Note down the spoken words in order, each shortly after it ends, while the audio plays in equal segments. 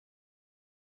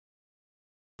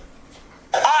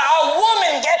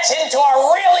gets into a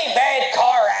really bad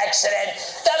car accident.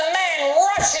 The man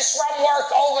rushes from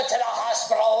work over to the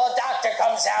hospital. The doctor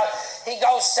comes out. He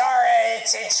goes, sorry,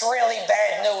 it's really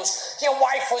bad news. Your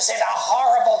wife was in a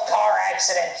horrible car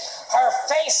accident. Her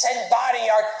face and body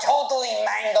are totally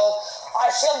mangled.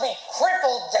 She'll be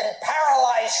crippled and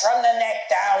paralyzed from the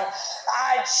neck down.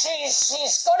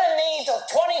 She's going to need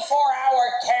 24-hour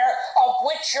care, of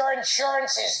which your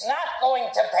insurance is not going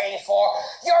to pay for.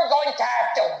 You're going to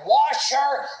have to wash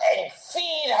her and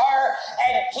feed her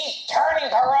and keep turning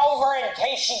her over in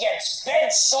case she gets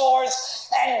bed sores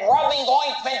and rubbing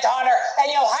ointment on her.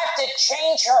 And you'll have to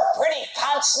change her pretty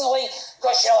constantly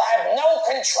because she'll have no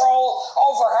control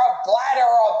over her bladder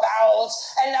or bowels.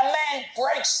 And the man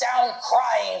breaks down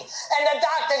crying. And the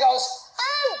doctor goes,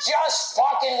 I'm just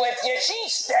fucking with you.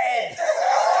 She's dead.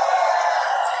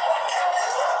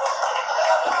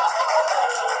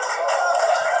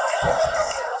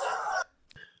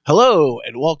 Hello,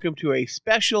 and welcome to a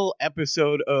special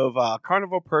episode of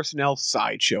Carnival Personnel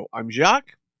Sideshow. I'm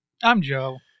Jacques. I'm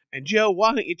Joe. And Joe,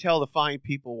 why don't you tell the fine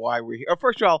people why we're here?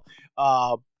 First of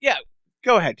all,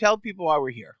 go ahead. Tell people why we're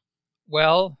here.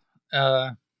 Well,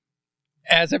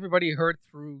 as everybody heard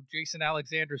through Jason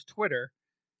Alexander's Twitter,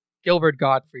 Gilbert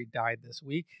Gottfried died this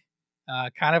week.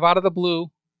 Kind of out of the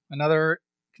blue. Another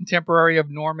contemporary of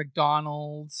Norm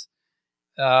Macdonald's.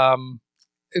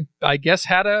 I guess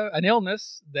had an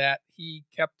illness that he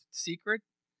kept secret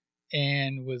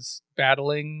and was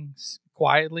battling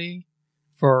quietly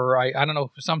for, I don't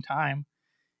know, for some time.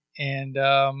 And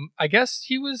I guess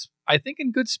he was, I think,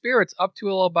 in good spirits up to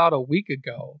about a week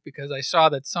ago, because I saw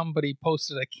that somebody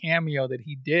posted a cameo that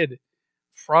he did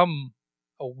from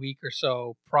a week or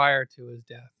so prior to his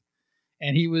death.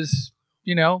 And he was,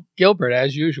 Gilbert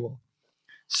as usual.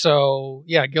 So,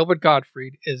 yeah, Gilbert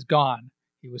Gottfried is gone.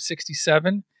 He was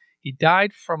 67. He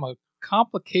died from a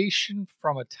complication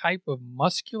from a type of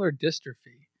muscular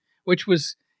dystrophy, which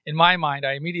was, in my mind,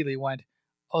 I immediately went,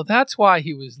 oh, that's why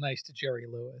he was nice to Jerry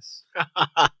Lewis.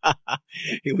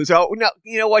 He was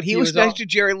you know what? He was nice to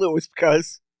Jerry Lewis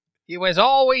because he was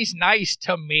always nice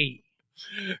to me.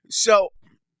 So,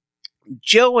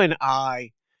 Joe and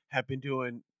I have been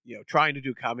doing, trying to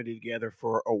do comedy together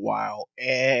for a while,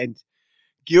 and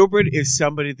Gilbert is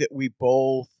somebody that we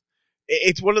both.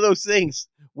 It's one of those things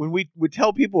when we would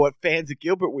tell people what fans of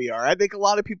Gilbert we are. I think a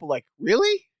lot of people like,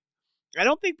 really? I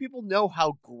don't think people know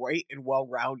how great and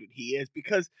well-rounded he is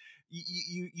because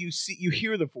you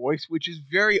hear the voice, which is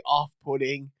very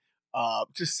off-putting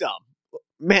to some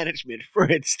management, for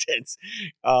instance.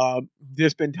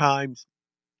 There's been times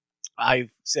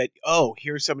I've said, "Oh,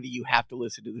 here's somebody you have to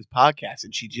listen to this podcast,"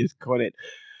 and she just couldn't.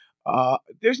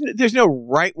 There's no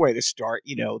right way to start,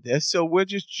 this, so we'll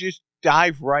just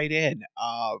dive right in.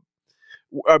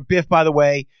 Biff, by the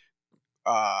way,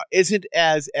 isn't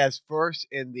as versed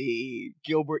in the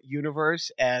Gilbert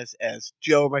universe as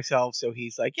Joe and myself, so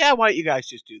he's like, yeah, why don't you guys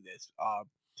just do this?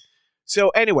 So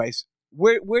anyways,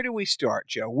 where do we start,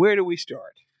 Joe? Where do we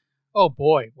start? Oh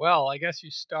boy, well, I guess you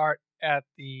start at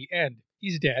the end.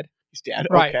 He's dead. He's dead.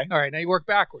 Right. Okay. All right. Now you work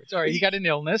backwards. All right. He got an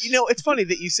illness. It's funny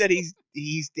that you said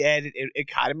he's dead. It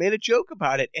kind of made a joke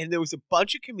about it, and there was a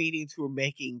bunch of comedians who were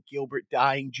making Gilbert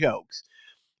dying jokes,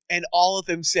 and all of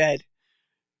them said,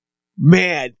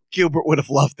 man, Gilbert would have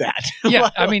loved that. Yeah,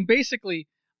 I mean, basically,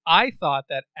 I thought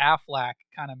that Aflac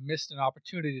kind of missed an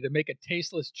opportunity to make a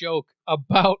tasteless joke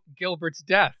about Gilbert's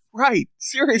death. Right,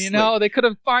 seriously. They could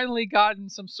have finally gotten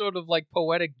some sort of like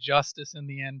poetic justice in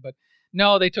the end, but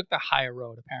no, they took the higher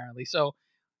road, apparently. So,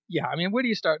 yeah, I mean, where do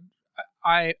you start?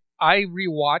 I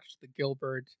rewatched the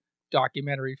Gilbert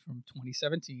documentary from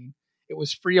 2017. It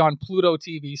was free on Pluto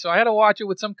TV, so I had to watch it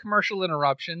with some commercial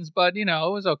interruptions, but, it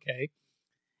was okay.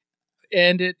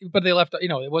 But they left,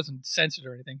 it wasn't censored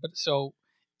or anything. But so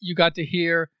you got to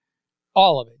hear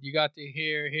all of it. You got to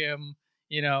hear him,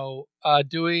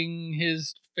 doing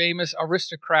his famous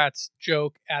aristocrats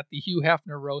joke at the Hugh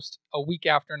Hefner roast a week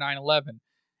after 9/11,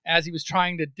 as he was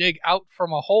trying to dig out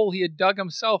from a hole he had dug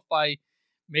himself by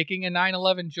making a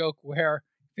 9/11 joke where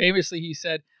famously he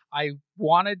said, I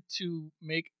wanted to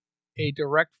make a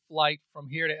direct flight from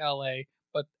here to LA,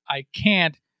 but I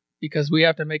can't because we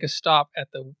have to make a stop at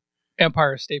the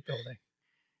Empire State Building.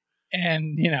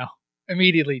 And,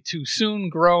 immediately too soon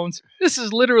groans. This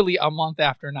is literally a month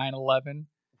after 9/11.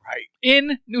 Right.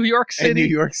 In New York City. In New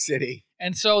York City.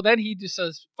 And so then he just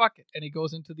says, fuck it. And he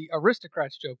goes into the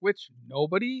aristocrats joke, which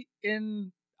nobody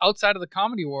outside of the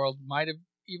comedy world might have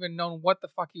even known what the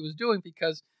fuck he was doing,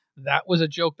 because that was a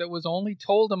joke that was only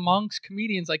told amongst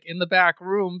comedians, like in the back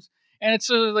rooms. And it's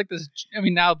sort of like this,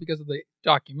 now because of the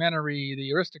documentary,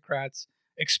 The Aristocrats,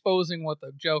 exposing what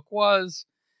the joke was,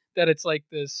 that it's like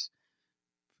this.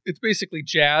 It's basically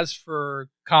jazz for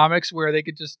comics where they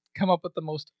could just come up with the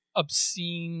most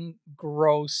obscene,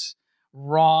 gross,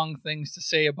 wrong things to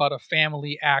say about a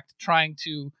family act, trying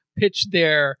to pitch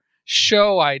their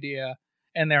show idea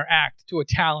and their act to a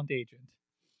talent agent.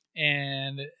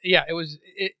 And yeah,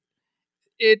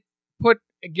 it put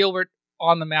Gilbert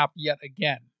on the map yet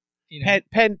again. You know?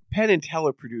 Penn and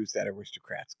Teller produced that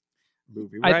Aristocrats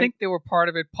movie, right? I think they were part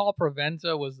of it. Paul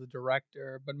Provenza was the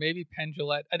director, but maybe Penn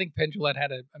Jillette. I think Penn Jillette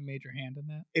had a major hand in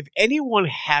that. If anyone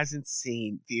hasn't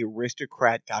seen the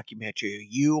Aristocrat documentary,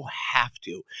 you have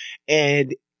to.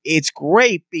 And it's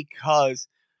great because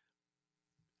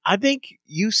I think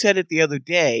you said it the other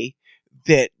day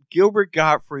that Gilbert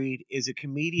Gottfried is a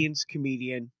comedian's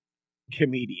comedian.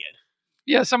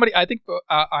 Yeah, somebody, I think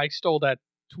I stole that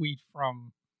tweet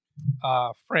from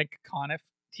Frank Conniff,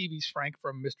 TV's Frank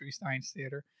from Mystery Science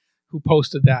Theater, who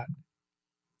posted that.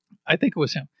 I think it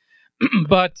was him.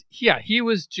 But yeah, he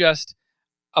was just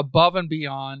above and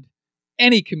beyond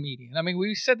any comedian. I mean,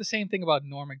 we said the same thing about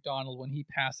Norm Macdonald when he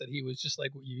passed, that he was just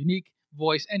like a unique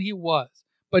voice, and he was.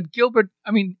 But Gilbert,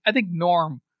 I mean, I think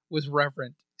Norm was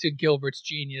reverent to Gilbert's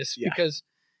genius because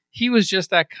he was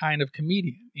just that kind of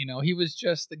comedian. You know, he was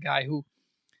just the guy who,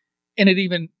 and it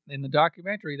even in the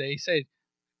documentary, they say,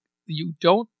 you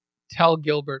don't tell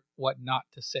Gilbert what not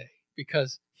to say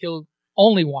because he'll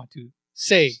only want to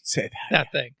say that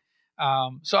thing.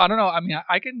 So I don't know. I mean,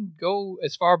 I can go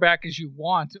as far back as you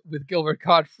want with Gilbert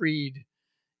Gottfried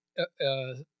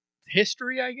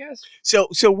history, I guess. So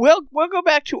we'll go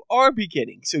back to our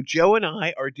beginning. So Joe and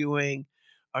I are doing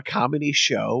a comedy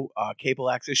show, cable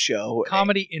access show.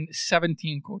 Comedy in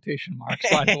 17 quotation marks,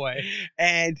 by the way.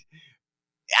 And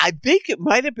I think it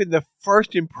might have been the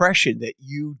first impression that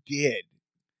you did.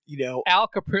 You know, Al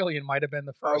Caprillion might have been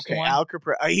the first one. Al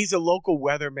Caprillion. He's a local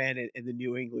weatherman in the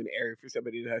New England area, for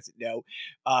somebody who doesn't know.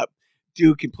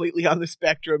 Dude, completely on the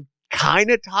spectrum.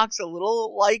 Kind of talks a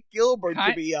little like Gilbert,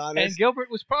 to be honest. And Gilbert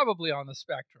was probably on the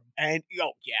spectrum. And,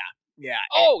 yeah.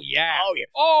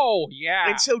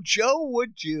 And so Joe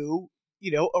would do,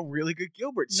 a really good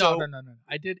Gilbert. No.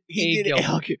 I did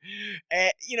Gilbert.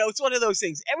 It's one of those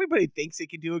things. Everybody thinks they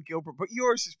can do a Gilbert, but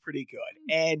yours is pretty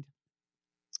good. And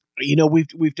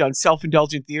we've done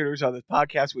self-indulgent theaters on this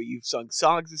podcast where you've sung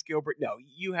songs as Gilbert. No,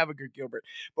 you have a good Gilbert.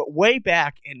 But way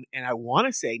back and I want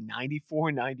to say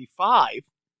 94, 95,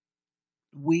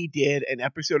 we did an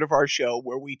episode of our show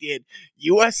where we did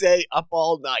USA Up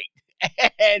All Night.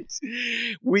 And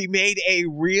we made a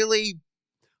really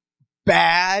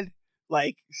bad,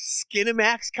 like,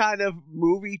 Skinamax kind of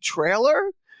movie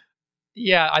trailer.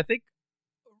 Yeah, I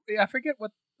forget what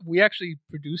we actually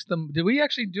produced them. Did we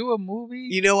actually do a movie?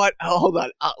 You know what? Hold on.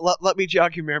 Let me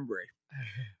jog your memory.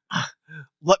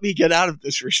 Let me get out of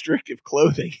this restrictive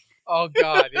clothing. Oh,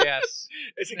 God, yes.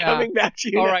 Is it coming back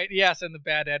to you? All right, yes, and the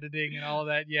bad editing and all of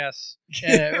that, yes.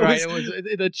 Right, it was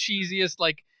the cheesiest,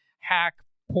 like, hack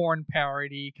porn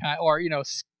parody kind, or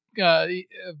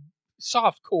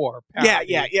soft core parody.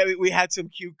 Yeah. We had some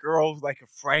cute girl, like a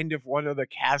friend of one of the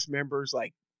cast members,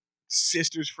 like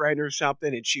sister's friend or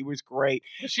something, and she was great.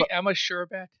 Was she Emma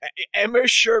Sherbet? Emma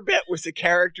Sherbet was the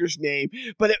character's name,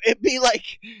 but it'd be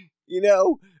like,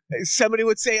 somebody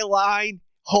would say a line,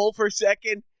 hold for a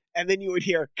second, and then you would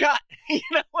hear cut.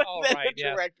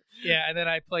 Right, yeah. And then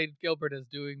I played Gilbert as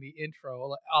doing the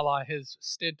intro, a la his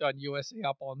stint on USA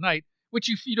Up All Night. Which,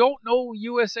 if you don't know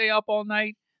USA Up All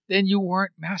Night, then you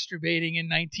weren't masturbating in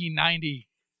 1990.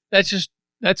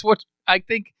 That's what I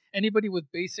think anybody with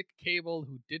basic cable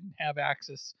who didn't have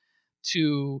access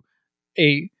to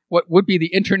what would be the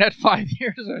internet 5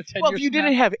 years or 10 years. Well, if you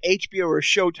didn't have HBO or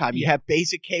Showtime, you have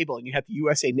basic cable and you have the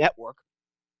USA Network.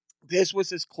 This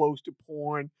was as close to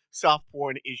porn, soft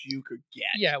porn, as you could get.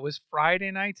 Yeah, it was Friday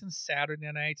nights and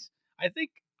Saturday nights. I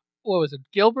think, what was it?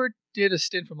 Gilbert did a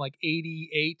stint from like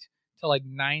 88 to like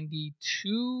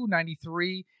 92,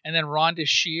 93, and then Rhonda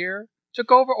Shear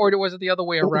took over, or was it the other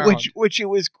way around? Which it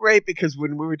was great because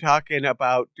when we were talking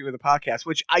about doing the podcast,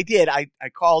 which I did, I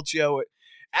called Joe.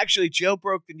 Actually, Joe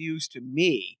broke the news to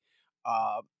me.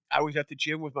 I was at the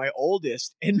gym with my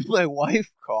oldest, and my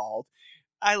wife called.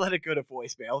 I let it go to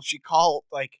voicemail. She called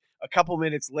like a couple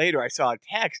minutes later. I saw a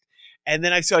text, and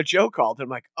then I saw Joe called. And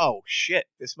I'm like, oh shit,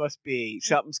 this must be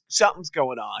something's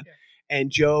going on. Yeah. And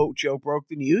Joe broke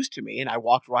the news to me, and I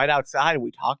walked right outside, and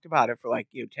we talked about it for like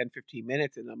 10, 15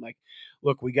 minutes. And I'm like,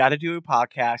 look, we got to do a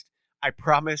podcast. I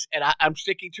promise, and I'm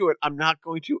sticking to it. I'm not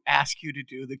going to ask you to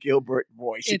do the Gilbert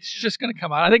voice. It's just going to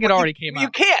come out. I think it already came out. You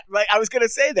can't. Like, I was going to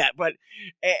say that, but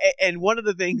and one of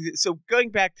the things. So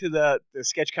going back to the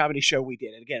sketch comedy show we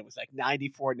did, and again, it was like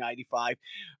 94, 95,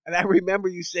 and I remember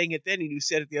you saying it then, and you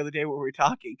said it the other day when we were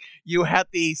talking. You had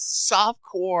these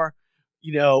softcore,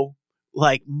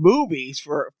 like movies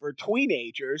for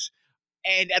teenagers.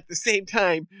 And at the same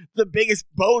time, the biggest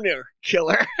boner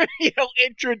killer,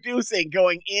 introducing,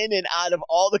 going in and out of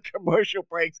all the commercial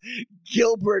breaks,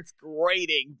 Gilbert's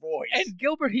grating voice. And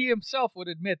Gilbert, he himself would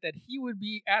admit that he would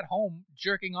be at home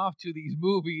jerking off to these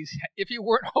movies if he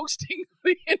weren't hosting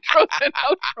the intros and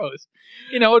outros.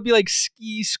 It would be like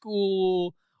Ski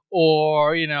School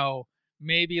or,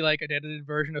 maybe like an edited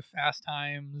version of Fast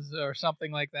Times or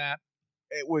something like that.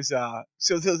 It was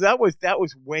so that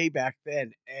was way back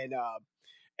then, and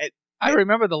I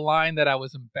remember the line that I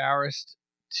was embarrassed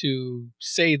to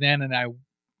say then, and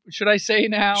should I say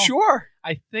now? Sure.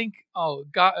 I think. Oh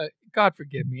God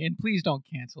forgive me, and please don't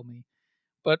cancel me.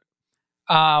 But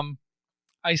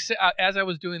I said as I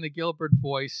was doing the Gilbert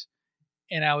voice,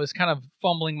 and I was kind of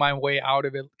fumbling my way out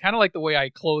of it, kind of like the way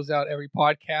I close out every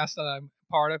podcast that I'm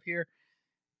part of here.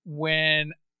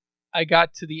 When I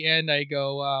got to the end, I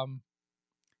go.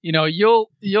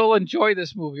 You'll enjoy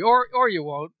this movie, or you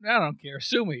won't. I don't care.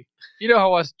 Sue me. You know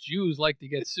how us Jews like to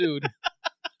get sued.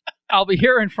 I'll be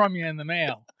hearing from you in the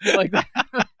mail, like that.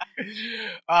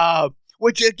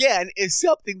 Which again is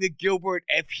something that Gilbert,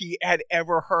 if he had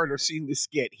ever heard or seen the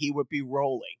skit, he would be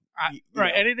rolling.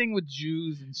 Right, anything with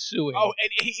Jews and suing. Oh, and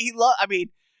he loved. I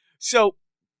mean, so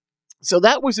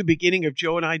that was the beginning of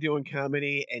Joe and I doing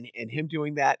comedy, and him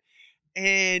doing that,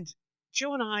 and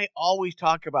Joe and I always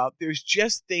talk about there's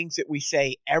just things that we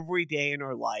say every day in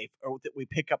our life or that we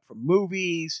pick up from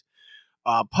movies,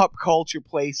 pop culture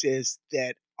places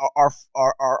that are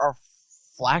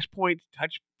flashpoint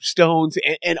touchstones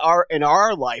in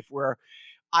our life where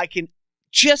I can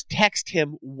just text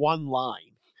him one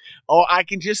line or I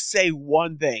can just say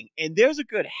one thing. And there's a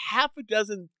good half a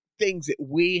dozen things that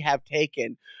we have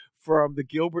taken from the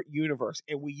Gilbert universe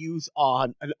and we use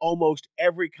on an almost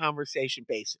every conversation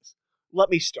basis. Let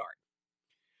me start.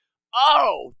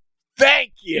 Oh,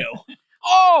 thank you.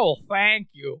 Oh, thank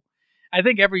you. I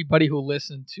think everybody who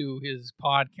listened to his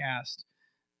podcast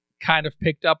kind of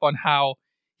picked up on how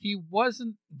he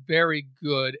wasn't very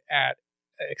good at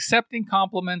accepting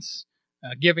compliments,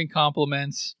 giving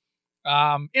compliments,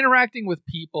 interacting with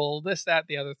people, this, that,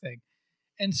 the other thing.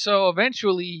 And so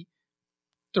eventually,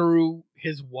 through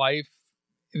his wife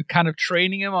kind of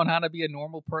training him on how to be a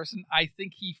normal person, I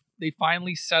think they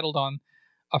finally settled on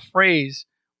a phrase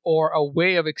or a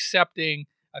way of accepting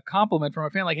a compliment from a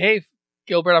fan, like, "Hey,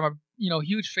 Gilbert, I'm a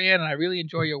huge fan and I really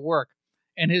enjoy your work."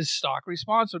 And his stock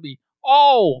response would be,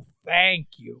 "Oh, thank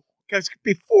you." Because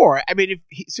before, I mean,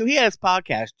 he had his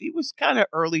podcast. He was kind of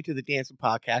early to the dance of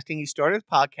podcasting. He started his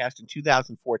podcast in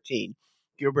 2014.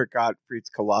 Gilbert Gottfried's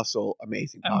Colossal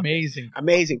Amazing Podcast.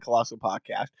 Amazing Colossal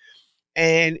Podcast.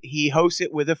 And he hosts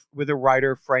it with a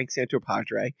writer, Frank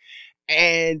Santopadre.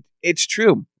 And it's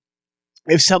true.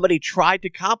 If somebody tried to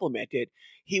compliment it,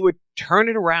 he would turn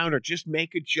it around or just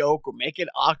make a joke or make it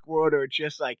awkward or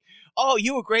just like, "Oh,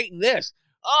 you were great in this.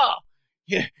 Oh,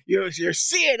 yeah, your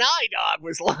CNI dog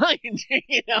was lying."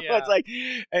 It's like,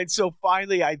 and so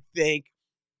finally, I think,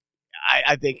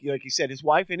 like you said, his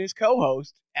wife and his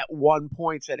co-host at one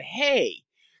point said, "Hey,"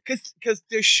 because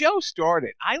the show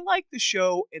started. I liked the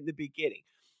show in the beginning.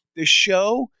 The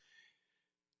show,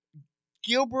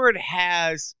 Gilbert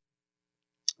has,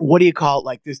 what do you call it?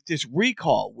 Like this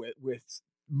recall with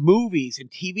movies and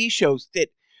TV shows that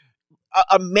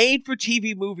a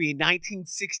made-for-TV movie in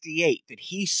 1968 that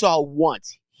he saw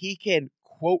once, he can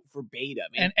quote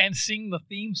verbatim and sing the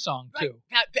theme song too.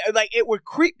 Like it would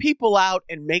creep people out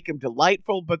and make them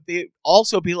delightful, but they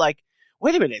also be like,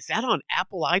 "Wait a minute, is that on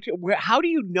Apple iTunes? How do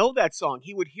you know that song?"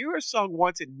 He would hear a song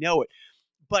once and know it,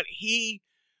 but he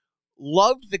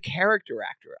loved the character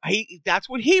actor. That's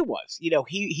what he was.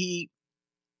 He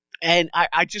and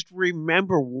I just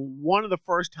remember one of the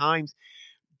first times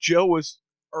Joe was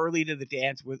early to the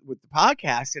dance with the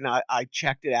podcast, and I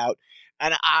checked it out,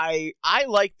 and I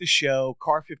liked the show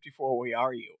Car 54, We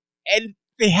Are You, and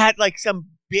they had like some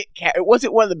bit. It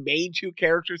wasn't one of the main two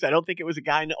characters. I don't think it was a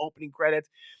guy in the opening credits,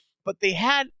 but they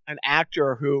had an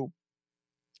actor who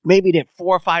maybe did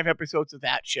 4 or 5 episodes of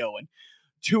that show and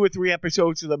 2 or 3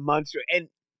 episodes of The Munster, and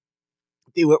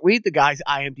they would read the guy's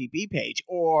IMDb page,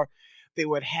 or they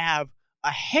would have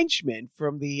a henchman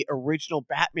from the original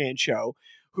Batman show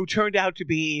who turned out to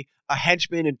be a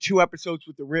henchman in 2 episodes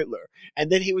with the Riddler,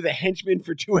 and then he was a henchman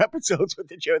for 2 episodes with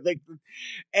the Joker. Like,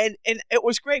 and it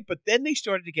was great. But then they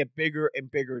started to get bigger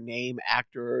and bigger name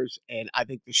actors, and I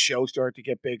think the show started to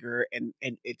get bigger, and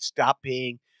it stopped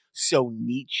being so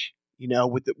niche,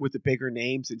 with the bigger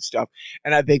names and stuff.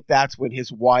 And I think that's when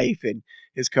his wife and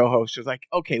his co-host was like,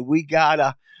 okay, we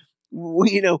gotta.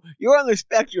 You're on the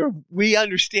spectrum. We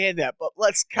understand that, but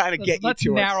let's kind of get you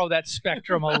to narrow us. that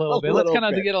spectrum a little bit. Let's kind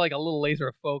of get like a little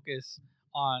laser focus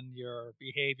on your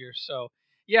behavior. So,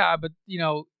 yeah, but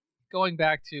going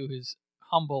back to his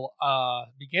humble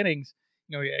beginnings,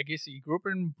 I guess he grew up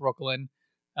in Brooklyn.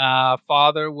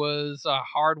 Father was a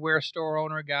hardware store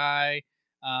owner guy.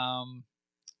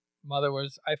 Mother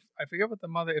was I forget if the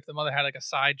mother had like a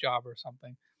side job or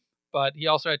something, but he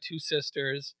also had 2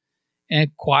 sisters.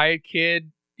 And quiet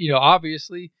kid,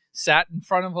 obviously sat in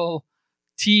front of a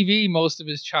TV most of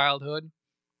his childhood.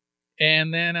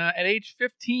 And then at age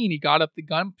 15, he got up the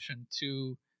gumption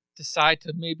to decide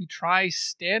to maybe try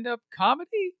stand-up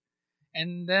comedy.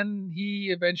 And then he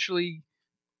eventually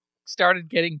started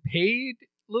getting paid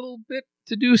a little bit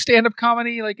to do stand-up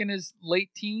comedy, like in his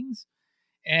late teens.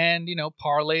 And,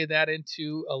 parlay that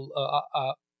into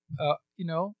a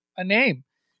name.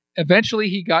 Eventually,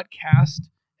 he got cast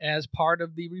as part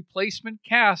of the replacement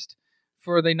cast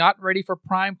for the Not Ready for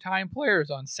Primetime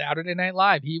Players on Saturday Night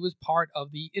Live. He was part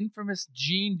of the infamous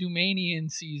Gene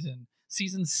Dumanian season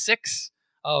 6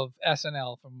 of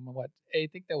SNL from I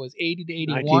think that was 80 to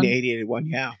 81. 1980, 81,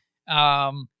 yeah.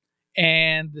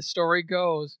 And the story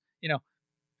goes,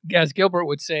 as Gilbert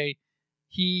would say,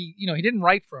 he didn't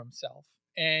write for himself,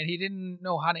 and he didn't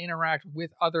know how to interact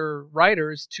with other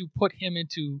writers to put him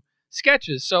into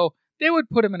sketches. So they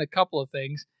would put him in a couple of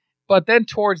things, but then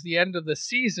towards the end of the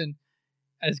season,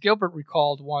 as Gilbert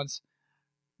recalled once,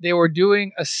 they were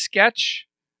doing a sketch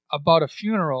about a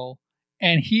funeral,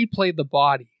 and he played the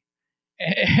body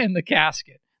and the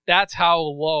casket. That's how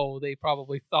low they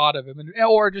probably thought of him,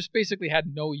 or just basically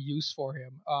had no use for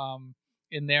him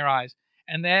in their eyes.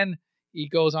 And then he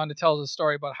goes on to tell us a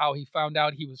story about how he found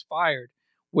out he was fired,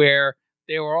 where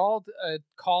they were all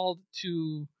called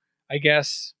to, I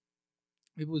guess,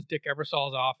 it was Dick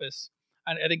Ebersol's office.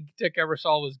 And I think Dick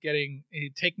Ebersol was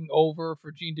taking over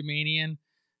for Gene Dumanian,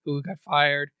 who got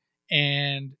fired.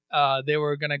 And they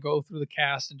were going to go through the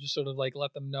cast and just sort of like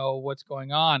let them know what's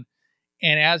going on.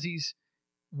 And as he's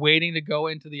waiting to go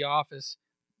into the office,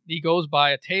 he goes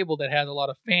by a table that has a lot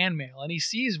of fan mail, and he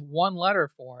sees one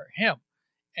letter for him,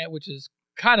 which is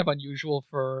kind of unusual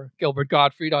for Gilbert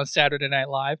Gottfried on Saturday Night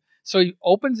Live. So he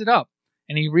opens it up,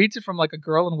 and he reads it from like a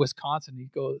girl in Wisconsin.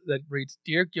 That reads,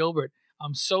 "Dear Gilbert,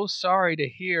 I'm so sorry to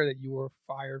hear that you were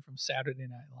fired from Saturday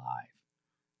Night Live."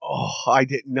 Oh, I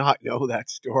did not know that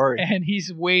story. And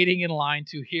he's waiting in line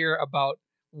to hear about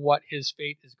what his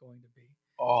fate is going to be.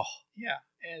 Oh, yeah,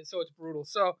 and so it's brutal.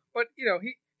 So, but he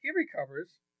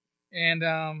recovers, and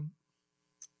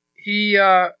he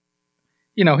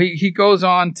goes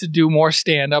on to do more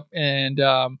stand up, and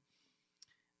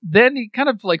then he kind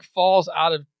of like falls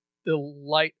out of the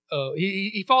light.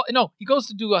 He goes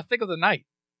to do Thick of the Night.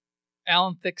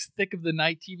 Alan Thicke's Thick of the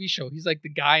Night TV show. He's like the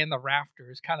guy in the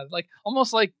rafters, kind of like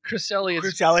almost like Chris Elliott.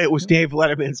 Chris Elliott was Dave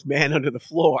Letterman's Man Under the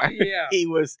Floor. Yeah. He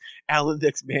was Alan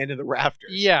Thicke's Man in the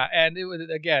Rafters. Yeah, and it was,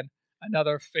 again,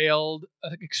 another failed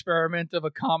experiment of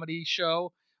a comedy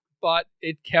show, but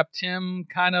it kept him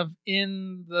kind of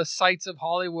in the sights of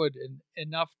Hollywood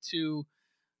enough to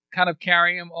kind of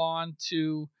carry him on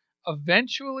to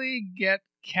eventually get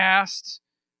cast.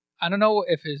 I don't know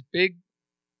if his big,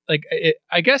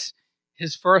 I guess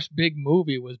his first big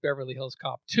movie was Beverly Hills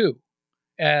Cop 2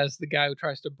 as the guy who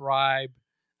tries to bribe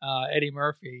Eddie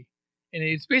Murphy. And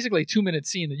it's basically a 2-minute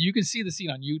scene that you can see the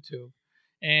scene on YouTube.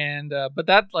 And, but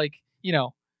that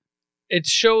it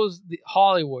shows the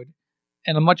Hollywood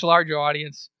and a much larger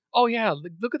audience. Oh yeah,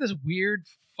 look at this weird,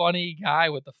 funny guy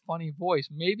with a funny voice.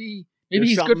 Maybe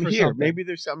he's good for something. Maybe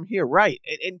there's something here. Right.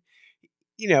 And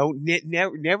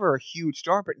never a huge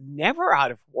star, but never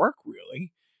out of work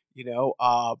really,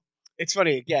 It's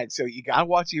funny, again, so you got to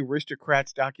watch the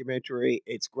Aristocrats documentary.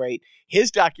 It's great.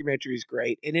 His documentary is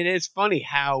great. And it is funny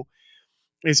how,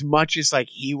 as much as like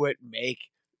he would make,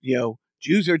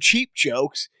 Jews are cheap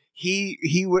jokes,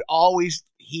 he would always,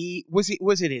 was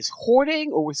it his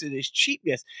hoarding or was it his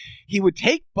cheapness? He would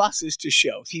take buses to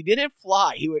shows. He didn't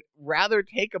fly. He would rather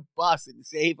take a bus and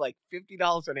save like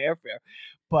 $50 on airfare.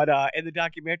 But in the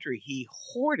documentary, he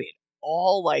hoarded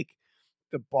all like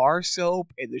the bar soap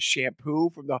and the shampoo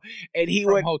from he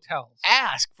would hotels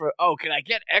ask for, can I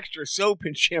get extra soap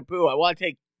and shampoo? I want to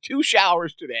take 2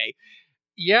 showers today.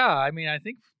 Yeah, I mean, I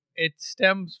think it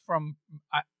stems from.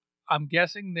 I'm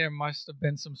guessing there must have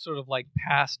been some sort of like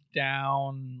passed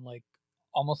down, like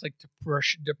almost like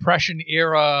depression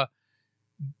era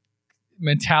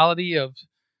mentality of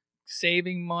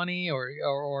saving money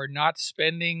or not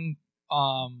spending,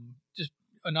 just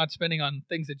not spending on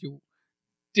things that you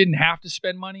didn't have to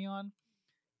spend money on.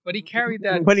 But he carried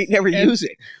that, but he never used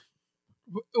it.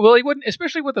 Well, he wouldn't,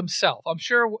 especially with himself. I'm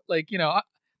sure, like,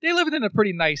 they lived in a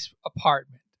pretty nice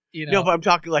apartment. No, but I'm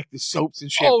talking like the soaps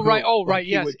and shampoo. Oh, right, like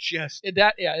yes. It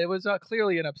It was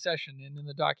clearly an obsession. And in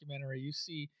the documentary, you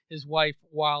see his wife,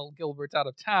 while Gilbert's out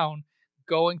of town,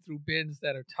 going through bins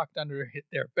that are tucked under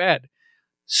their bed,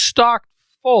 stocked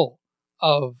full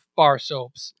of bar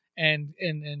soaps and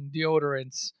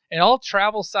deodorants and all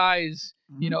travel size,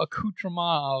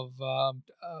 accoutrement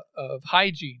of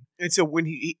hygiene. And so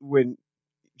when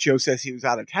Joe says he was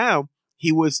out of town,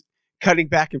 he was cutting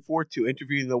back and forth to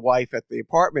interviewing the wife at the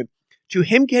apartment, to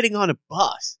him getting on a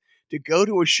bus to go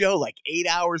to a show like 8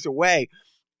 hours away.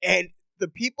 And the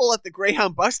people at the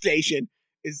Greyhound bus station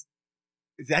is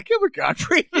that Gilbert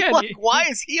Gottfried? Yeah, why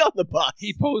is he on the bus?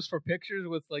 He posed for pictures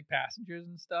with like passengers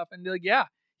and stuff. And they're like, yeah,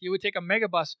 he would take a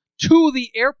megabus to the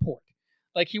airport.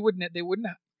 Like they wouldn't,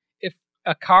 if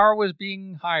a car was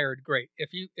being hired, great.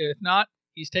 If not,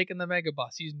 he's taking the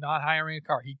megabus. He's not hiring a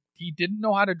car. He didn't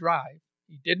know how to drive.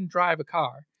 He didn't drive a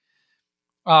car.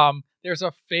 There's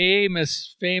a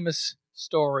famous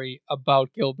story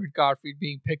about Gilbert Gottfried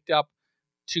being picked up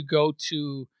to go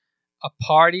to a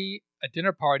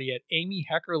dinner party at Amy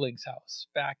Heckerling's house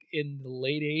back in the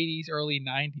late 80s, early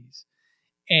 90s.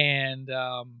 And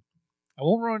I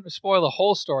won't spoil the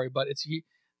whole story, but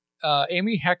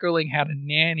Amy Heckerling had a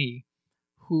nanny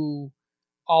who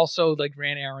also like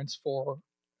ran errands for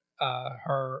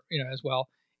her, as well.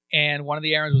 And one of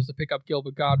the errands was to pick up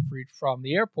Gilbert Gottfried from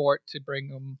the airport to bring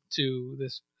him to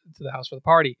the house for the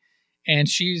party. And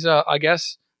she's, I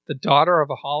guess, the daughter of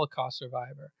a Holocaust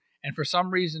survivor. And for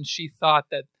some reason, she thought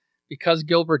that because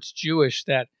Gilbert's Jewish,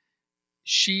 that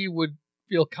she would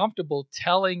feel comfortable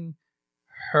telling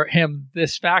him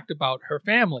this fact about her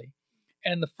family.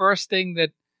 And the first thing that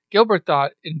Gilbert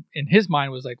thought in his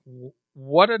mind was like,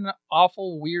 what an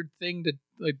awful weird thing to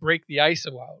like break the ice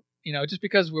about. Just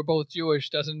because we're both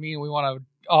Jewish doesn't mean we want to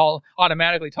all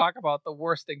automatically talk about the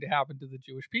worst thing to happen to the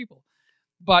Jewish people.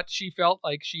 But she felt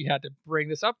like she had to bring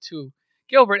this up to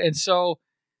Gilbert. And so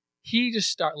he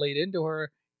just laid into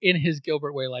her in his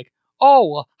Gilbert way, like, oh,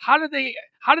 well, how do they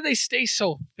stay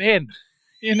so thin?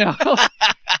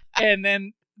 And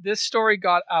then this story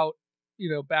got out,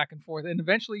 back and forth. And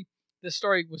eventually this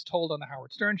story was told on the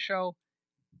Howard Stern show.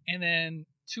 And then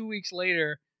 2 weeks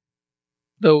later,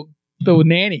 the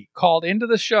nanny called into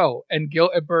the show, and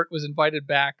Gilbert was invited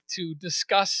back to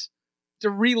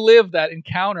relive that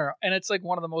encounter. And it's like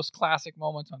one of the most classic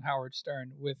moments on Howard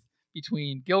Stern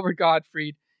between Gilbert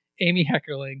Gottfried, Amy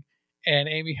Heckerling, and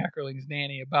Amy Heckerling's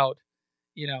nanny about,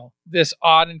 this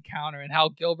odd encounter and how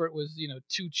Gilbert was,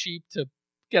 too cheap to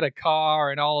get a car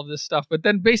and all of this stuff. But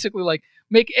then basically like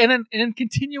and then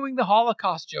continuing the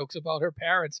Holocaust jokes about her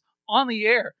parents on the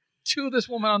air to this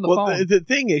woman on the phone. The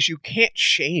thing is, you can't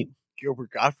shame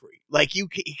Gilbert Gottfried,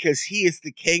 because he is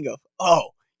the king of,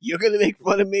 you're going to make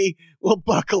fun of me? Well,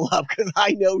 buckle up, because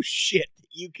I know shit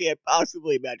you can't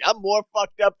possibly imagine. I'm more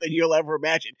fucked up than you'll ever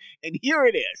imagine. And here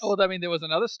it is. Oh, I mean, there was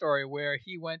another story where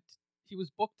he was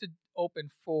booked to open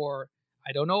for,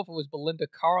 I don't know if it was Belinda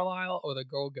Carlisle or the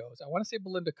Go-Go's. I want to say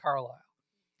Belinda Carlisle.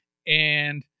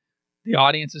 And the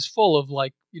audience is full of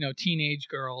teenage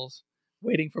girls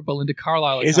waiting for Belinda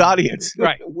Carlisle. His audience.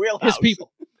 Right. Wheelhouse. His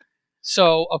people.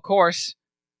 So, of course,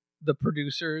 the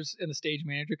producers and the stage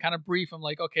manager kind of brief him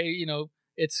like, okay,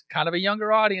 it's kind of a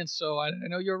younger audience, so I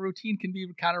know your routine can be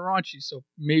kind of raunchy, so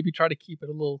maybe try to keep it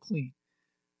a little clean.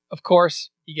 Of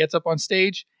course, he gets up on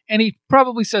stage, and he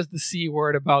probably says the C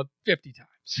word about 50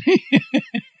 times.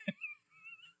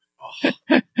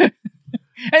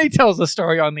 And he tells the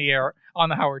story on the air on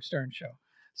the Howard Stern show.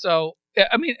 So,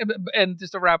 I mean, and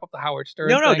just to wrap up the Howard Stern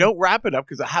thing. No, don't wrap it up,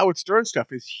 because the Howard Stern stuff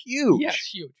is huge. Yes,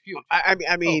 huge.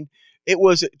 I mean, It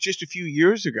was just a few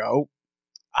years ago.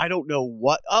 I don't know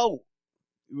what.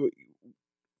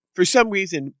 For some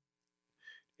reason,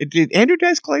 did Andrew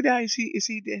Dice Clay die? Is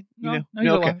he dead? No, okay.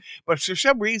 Alive. But for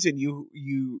some reason, you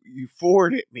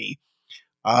forwarded me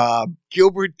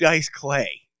Gilbert Dice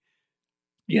Clay.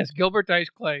 Yes, Gilbert Dice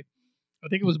Clay. I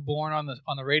think it was born on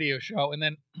the radio show, and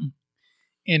then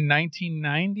in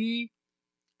 1990,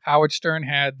 Howard Stern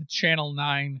had the Channel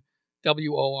 9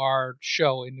 WOR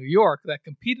show in New York that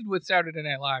competed with Saturday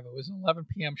Night Live. It was an 11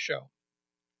 p.m. show,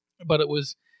 but it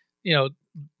was,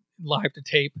 live to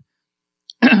tape,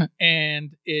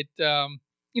 and it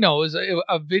it was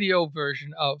a video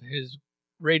version of his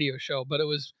radio show, but it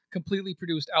was completely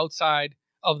produced outside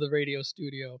of the radio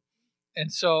studio.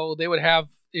 And so they would have,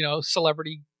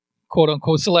 celebrity, quote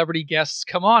unquote, celebrity guests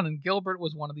come on. And Gilbert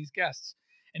was one of these guests.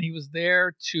 And he was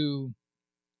there to,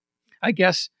 I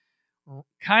guess,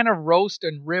 kind of roast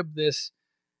and rib this.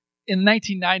 In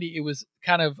 1990, it was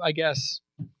kind of, I guess,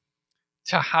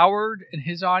 to Howard and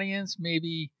his audience,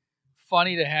 maybe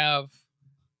funny to have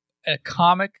a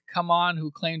comic come on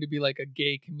who claimed to be like a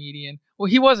gay comedian. Well,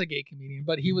 he was a gay comedian,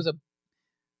 but he was a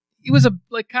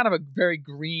like kind of a very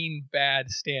green, bad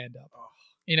stand-up.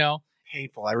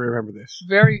 Painful. I remember this.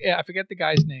 I forget the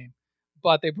guy's name,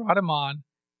 but they brought him on,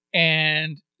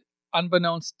 and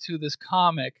unbeknownst to this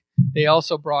comic, they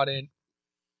also brought in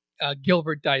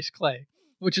Gilbert Dice Clay,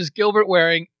 which is Gilbert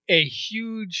wearing a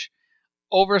huge,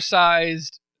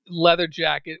 oversized leather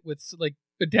jacket with like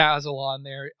bedazzle on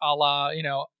there, a la,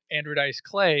 Andrew Dice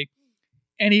Clay.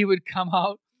 And he would come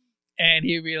out and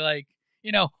he'd be like,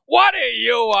 what are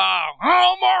you,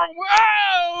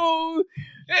 oh,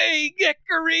 hey,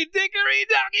 hickory dickory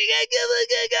donkey,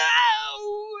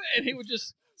 and he would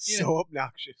just, so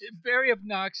obnoxious, very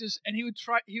obnoxious. And he would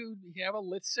have a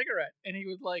lit cigarette and he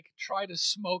would like try to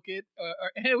smoke it,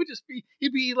 and it would just be,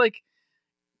 he'd be like,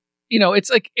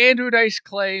 it's like Andrew Dice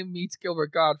Clay meets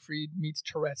Gilbert Gottfried meets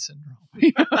Tourette syndrome.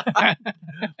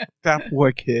 That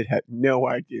poor kid had no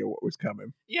idea what was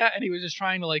coming. Yeah, and he was just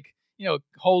trying to like,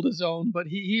 hold his own, but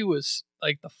he was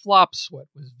like, the flop sweat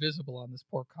was visible on this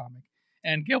poor comic.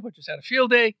 And Gilbert just had a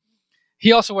field day.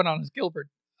 He also went on his Gilbert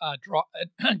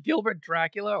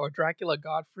Dracula or Dracula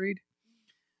Gottfried.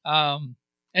 And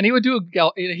he would do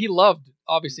he loved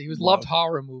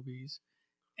horror movies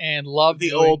and loved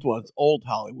the old ones, old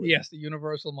Hollywood. Yes, the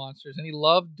Universal monsters. And he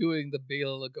loved doing the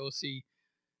Bela Lugosi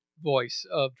voice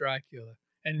of Dracula.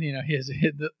 And the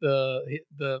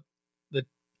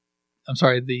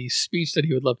speech that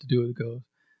he would love to do, it goes,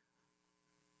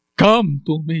 "Come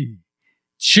to me,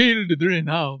 children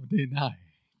of the night.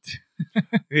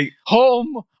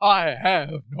 Home I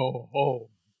have no home."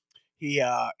 He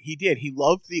did. He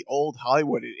loved the old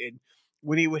Hollywood, and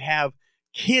when he would have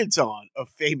kids on of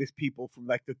famous people from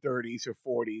like the 30s or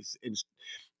 40s, and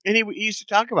he used to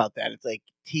talk about that. It's like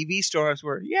TV stars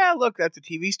were, yeah, look, that's a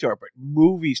TV star, but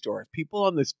movie stars, people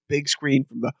on this big screen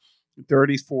from the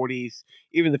 30s, 40s,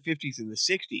 even the 50s and the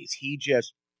 60s, he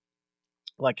just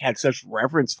like had such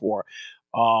reverence for.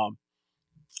 I'm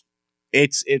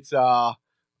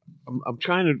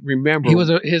trying to remember. He was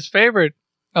his favorite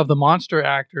of the monster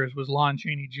actors was Lon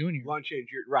Chaney Jr. Lon Chaney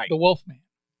Jr., right? The Wolfman.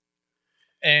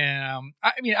 And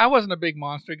I wasn't a big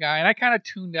monster guy, and I kind of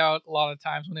tuned out a lot of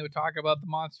times when they would talk about the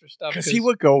monster stuff because he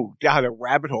would go down a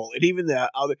rabbit hole, and even the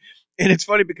other. And it's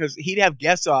funny because he'd have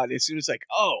guests on as soon as like,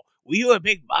 "Oh, were you a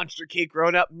big monster kid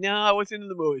growing up?" "No, I wasn't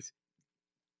into the movies."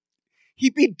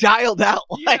 He'd be dialed out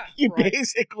like you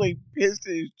basically pissed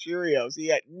his Cheerios. He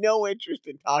had no interest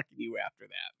in talking to you after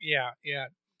that. Yeah.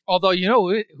 Although,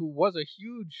 who was a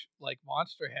huge like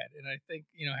monster head, and I think,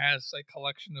 has a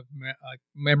collection of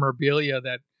memorabilia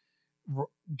that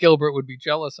Gilbert would be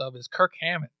jealous of, is Kirk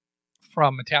Hammett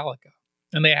from Metallica.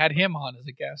 And they had him on as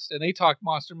a guest, and they talked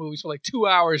monster movies for like 2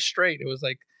 hours straight. It was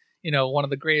like, one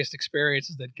of the greatest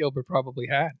experiences that Gilbert probably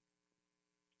had.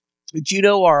 Did you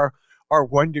know our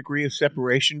 1 degree of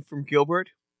separation from Gilbert?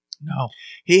 No.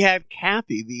 He had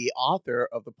Kathy, the author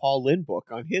of the Paul Lynde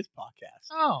book, on his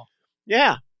podcast. Oh.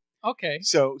 Yeah. Okay.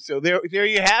 So there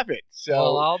you have it. So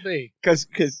well, I'll be. Because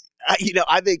I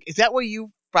think, is that what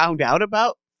you found out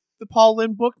about the Paul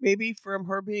Lynde book, maybe from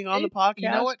her being on the podcast?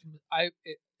 You know what?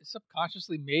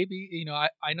 Subconsciously, maybe,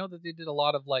 I know that they did a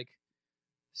lot of like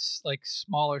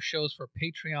smaller shows for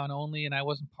Patreon only, and I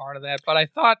wasn't part of that. But I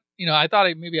thought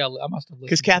maybe I must have listened.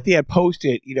 Because Kathy had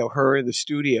posted, her in the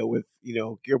studio with,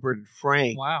 Gilbert and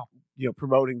Frank. Wow.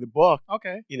 Promoting the book.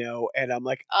 Okay. And I'm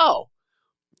like, oh.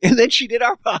 And then she did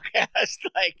our podcast,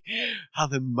 like, how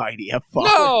the mighty have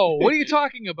fallen. No, what are you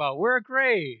talking about? We're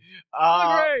great.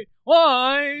 We're great.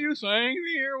 Why are you saying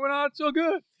here we're not so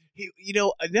good?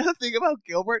 Another thing about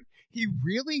Gilbert, he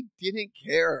really didn't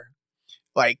care.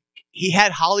 Like, he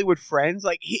had Hollywood friends.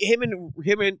 Like, him and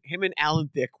Alan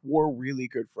Thicke were really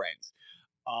good friends.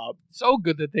 So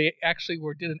good that they actually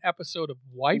did an episode of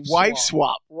Wife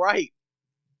Swap, right?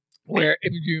 Where,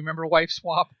 if you remember Wife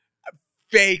Swap.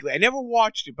 Vaguely. I never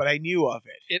watched it, but I knew of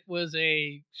it. It was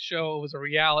a show. It was a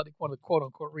reality, one of the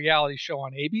quote-unquote reality show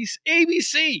on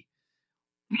ABC,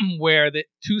 where the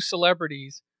two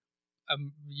celebrities,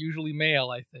 usually male,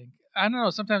 I think. I don't know.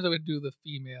 Sometimes they would do the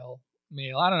female,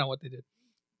 male. I don't know what they did.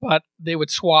 But they would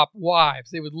swap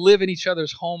wives. They would live in each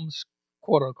other's homes,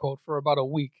 quote-unquote, for about a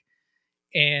week.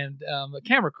 and the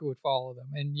camera crew would follow them,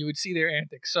 and you would see their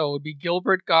antics. So it would be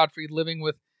Gilbert Gottfried living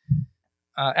with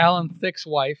Alan Thicke's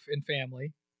wife and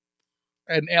family,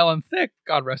 and Alan Thicke,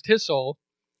 God rest his soul,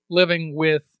 living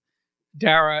with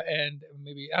Dara and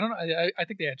maybe, I don't know, I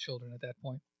think they had children at that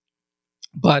point.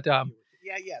 But yeah,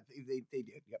 they did.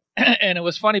 Yep. And it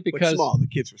was funny because but small. The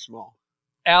kids were small.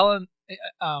 Alan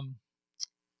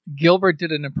Gilbert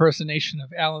did an impersonation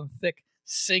of Alan Thicke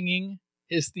singing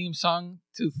his theme song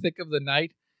to Thick of the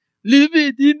Night.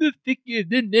 Living in the thick of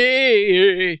the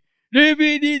night,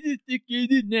 living in the thick of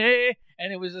the night.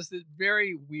 And it was just this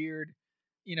very weird,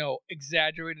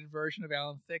 exaggerated version of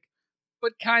Alan Thicke,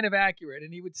 but kind of accurate.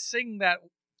 And he would sing that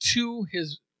to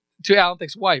Alan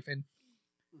Thicke's wife, and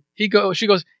she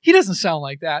goes, he doesn't sound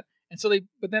like that. And so they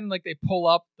pull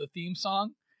up the theme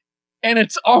song, and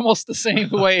it's almost the same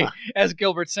way as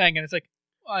Gilbert sang, and it's like,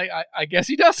 I guess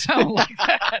he does sound like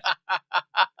that.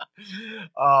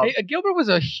 Gilbert was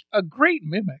a great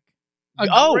mimic.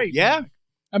 Great mimic.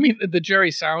 I mean, the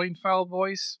Jerry Seinfeld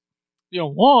voice.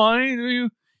 Why do you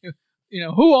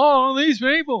who are these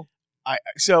people?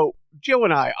 So Joe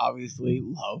and I obviously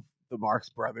love the Marx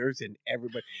Brothers and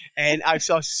everybody, and I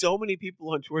saw so many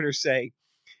people on Twitter say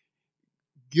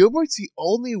Gilbert's the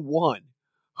only one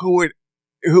who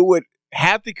would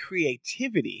have the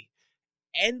creativity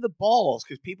and the balls,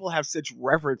 because people have such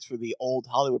reverence for the old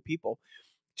Hollywood people,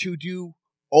 to do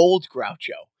old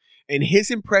Groucho and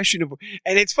his impression of.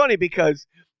 And it's funny because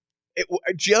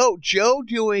Joe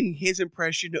doing his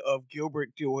impression of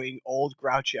Gilbert doing old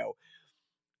Groucho.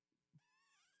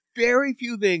 Very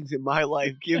few things in my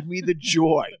life give me the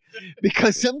joy,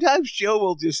 because sometimes Joe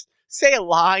will just say a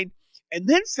line, and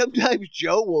then sometimes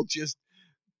Joe will just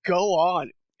go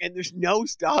on, and there's no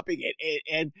stopping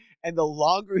it. And the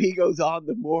longer he goes on,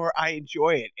 the more I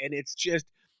enjoy it. And it's just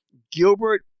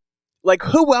Gilbert. Like,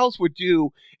 who else would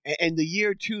do in the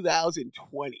year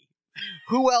 2020?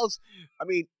 Who else? I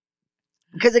mean,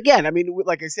 because again,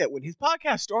 like I said, when his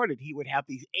podcast started, he would have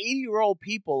these 80-year-old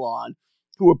people on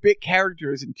who were big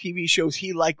characters in TV shows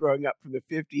he liked growing up from the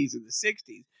 50s and the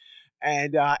 60s.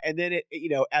 And then it,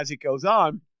 as it goes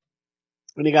on,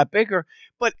 when he got bigger,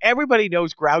 but everybody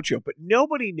knows Groucho, but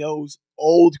nobody knows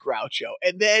old Groucho.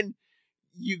 And then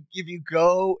if you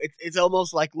go, it's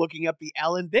almost like looking up the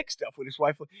Alan Thicke stuff with his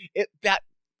wife.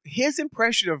 His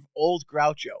impression of old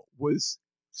Groucho was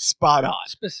spot on.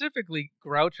 Specifically,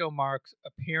 Groucho Marx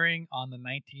appearing on the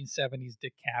 1970s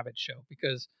Dick Cavett show,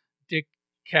 because Dick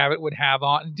Cavett would have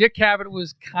on. Dick Cavett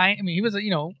was he was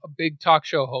a big talk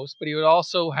show host, but he would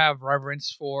also have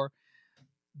reverence for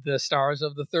the stars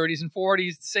of the 30s and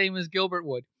 40s, same as Gilbert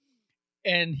would.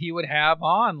 And he would have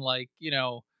on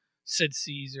Sid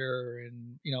Caesar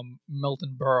and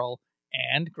Milton Berle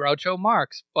and Groucho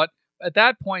Marx. But at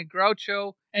that point,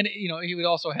 Groucho, and he would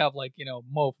also have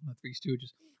Moe from the Three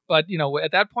Stooges. But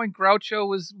at that point, Groucho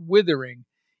was withering.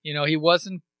 He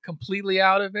wasn't completely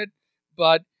out of it,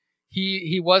 but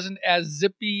he wasn't as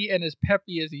zippy and as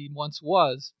peppy as he once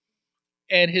was.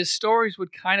 And his stories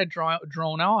would kind of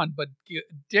drone on, but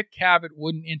Dick Cavett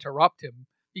wouldn't interrupt him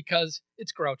because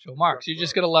it's Groucho Marx. You're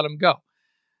just going to let him go.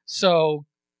 So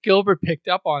Gilbert picked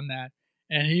up on that,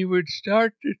 and he would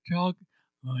start to talk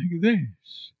like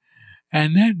this.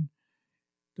 And then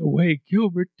the way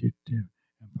Gilbert did the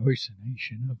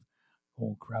impersonation of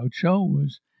old Groucho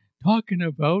was talking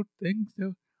about things,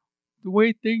 the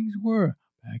way things were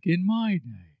back in my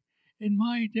day. In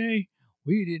my day,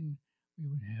 we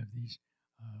would have these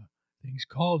things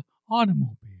called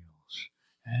automobiles,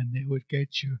 and they would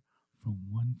get you from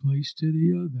one place to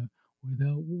the other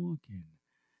without walking.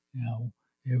 Now,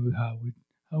 how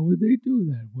would they do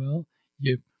that? Well,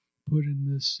 you put in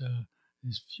this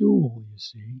fuel, you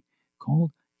see,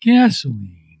 called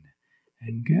gasoline.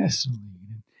 And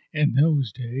gasoline, in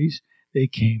those days, they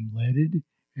came leaded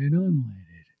and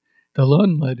unleaded. The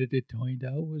unleaded, it turned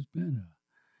out, was better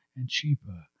and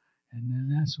cheaper. And then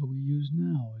that's what we use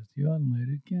now, is the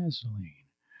unleaded gasoline.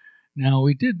 Now,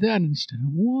 we did that instead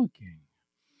of walking.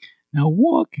 Now,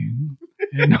 walking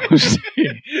in those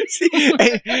days. See,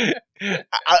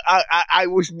 I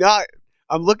was not.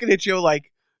 I'm looking at Joe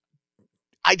like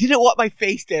I didn't want my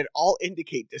face to at all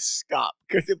indicate to stop,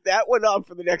 because if that went on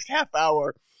for the next half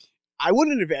hour, I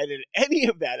wouldn't have edited any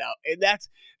of that out.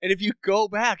 And if you go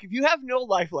back, if you have no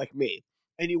life like me,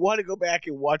 and you want to go back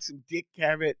and watch some Dick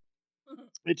Cavett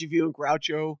interviewing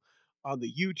Groucho on the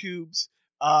YouTubes,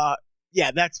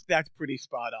 that's pretty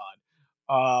spot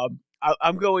on.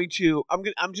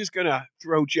 I'm just gonna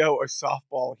throw Joe a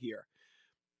softball here.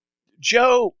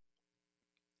 Joe,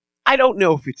 I don't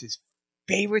know if it's his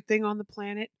favorite thing on the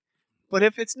planet, but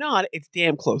if it's not, it's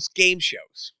damn close. Game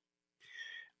shows.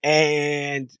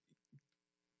 And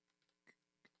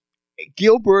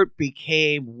Gilbert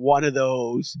became one of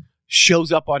those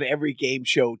shows up on every game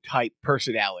show type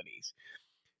personalities.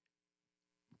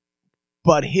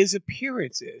 But his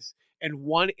appearances, and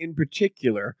one in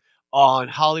particular on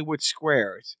Hollywood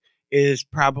Squares, is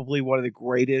probably one of the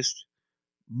greatest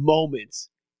moments,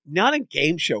 not in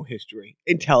game show history,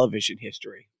 in television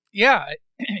history. Yeah.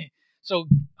 So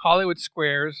Hollywood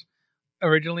Squares,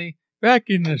 originally back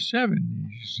in the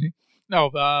 70s.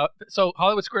 No, so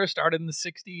Hollywood Squares started in the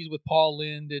 60s with Paul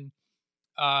Lynde, and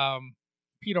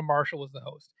Peter Marshall was the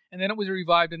host. And then it was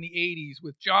revived in the 80s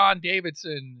with John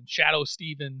Davidson, Shadow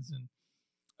Stevens, and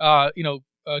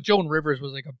Joan Rivers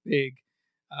was like a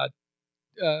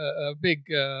big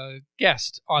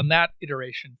guest on that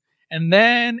iteration. And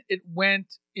then it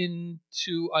went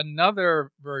into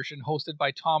another version hosted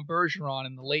by Tom Bergeron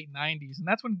in the late 90s. And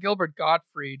that's when Gilbert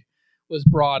Gottfried was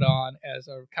brought on as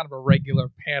a kind of a regular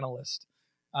panelist.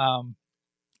 And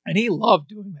he loved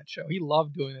doing that show. He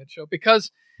loved doing that show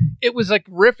because it was like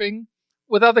riffing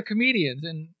with other comedians.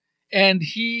 And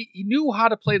he knew how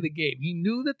to play the game. He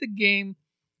knew that the game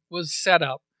was set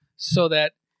up so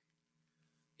that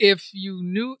if you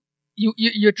knew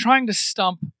you're trying to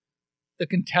stump the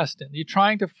contestant, you're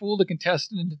trying to fool the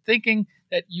contestant into thinking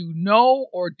that you know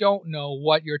or don't know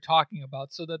what you're talking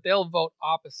about, so that they'll vote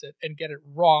opposite and get it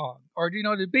wrong, or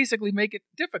to basically make it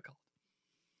difficult.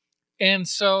 And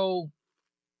so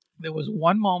there was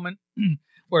one moment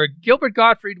where Gilbert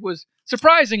Gottfried was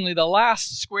surprisingly the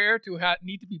last square to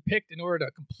need to be picked in order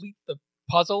to complete the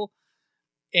puzzle,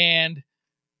 and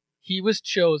he was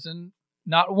chosen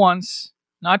not once,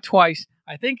 not twice,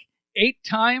 I think 8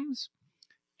 times,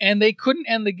 and they couldn't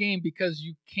end the game because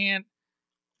you can't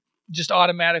just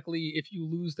automatically, if you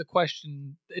lose the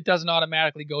question, it doesn't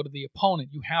automatically go to the opponent.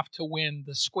 You have to win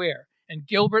the square. And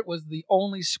Gilbert was the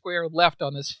only square left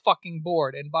on this fucking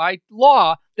board, and by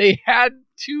law, they had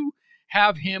to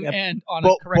have him end on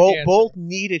a correct answer. Both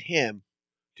needed him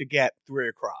to get 3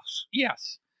 across.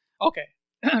 Yes. Okay.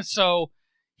 So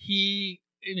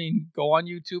go on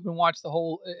YouTube and watch the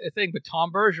whole thing. But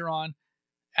Tom Bergeron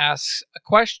asks a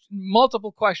question,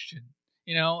 multiple question.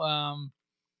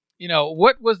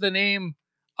 What was the name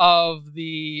of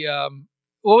the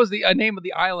name of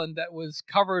the island that was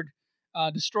covered,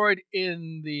 destroyed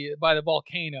by the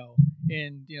volcano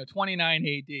in 29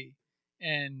 AD?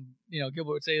 And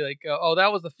Gilbert would say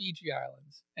that was the Fiji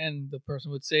Islands, and the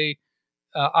person would say,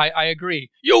 I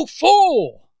agree. You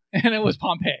fool! And it was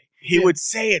Pompeii. He would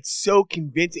say it so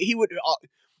convincing. He would,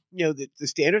 the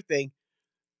standard thing,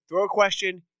 throw a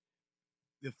question.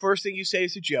 The first thing you say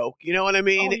is a joke. You know what I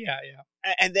mean? Oh,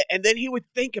 yeah. And then he would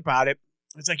think about it.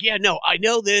 It's like, yeah, no, I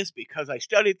know this because I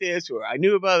studied this, or I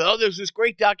knew about it. Oh, there's this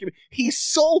great document. He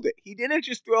sold it. He didn't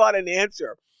just throw out an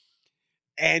answer.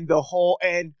 And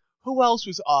who else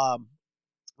was,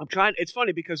 it's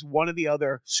funny because one of the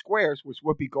other squares was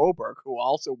Whoopi Goldberg, who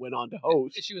also went on to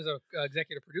host. She was an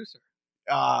executive producer.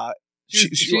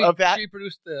 She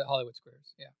produced the Hollywood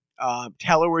Squares. Yeah.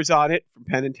 Teller was on it from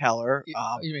Penn and Teller.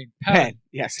 You mean Penn?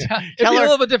 Yes. Teller, a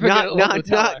little bit different. Not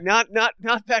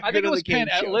that. I think it was Penn.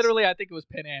 Shows. Literally, I think it was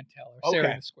Penn and Teller. Okay.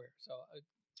 Sharing the square. So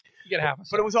you get half a.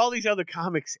 But it was all these other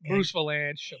comics. Bruce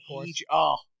Valanche, of course.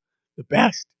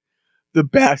 The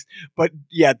best. But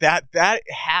yeah, that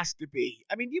has to be.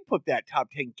 I mean, you put that top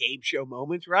 10 game show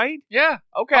moments, right? Yeah.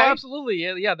 Okay. Oh, absolutely.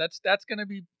 Yeah. That's going to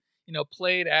be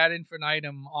played ad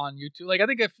infinitum on YouTube. Like, I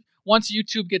think if once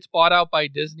YouTube gets bought out by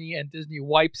Disney and Disney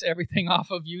wipes everything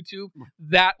off of YouTube,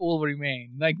 that will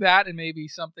remain. Like that, and maybe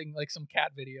something like some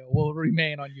cat video will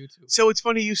remain on YouTube. So it's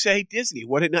funny you say Disney.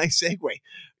 What a nice segue.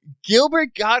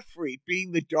 Gilbert Gottfried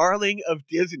being the darling of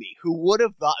Disney, who would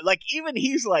have thought, even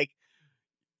he's like,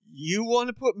 you want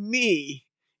to put me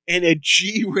in a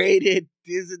G-rated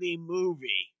Disney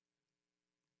movie?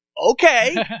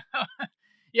 Okay.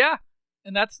 Yeah.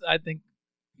 And that's, I think,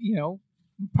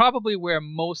 probably where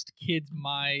most kids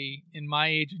in my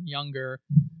age and younger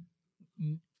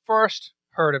first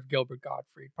heard of Gilbert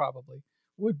Gottfried probably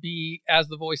would be as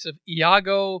the voice of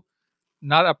Iago,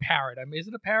 not a parrot. I mean, is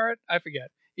it a parrot? I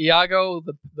forget. Iago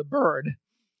the bird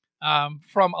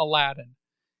from Aladdin,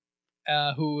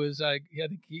 who was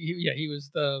he was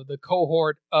the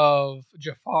cohort of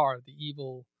Jafar, the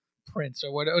evil prince,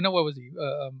 or what? Oh, no, what was he?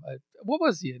 What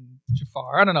was he in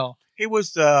Jafar? I don't know. He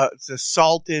was the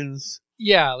Sultan's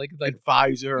like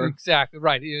advisor. Exactly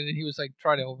right. He was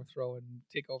trying to overthrow and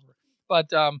take over. But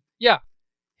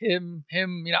him.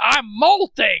 I'm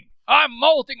molting.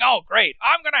 Oh, great!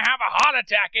 I'm gonna have a heart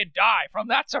attack and die from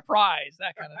that surprise.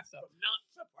 That kind of stuff. Not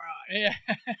surprised.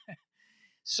 Yeah.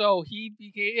 So he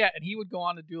became, and he would go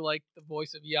on to do like the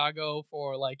voice of Iago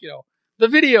for like, the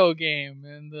video game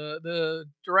and the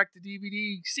direct to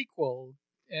DVD sequel.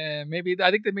 And maybe, I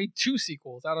think they made 2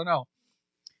 sequels. I don't know.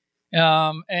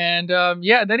 And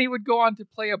then he would go on to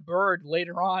play a bird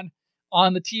later on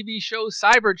the TV show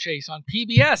Cyber Chase on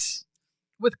PBS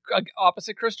with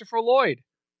opposite Christopher Lloyd.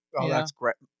 Oh, that's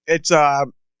great. It's a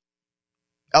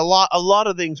lot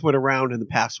of things went around in the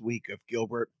past week of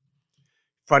Gilbert.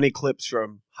 Funny clips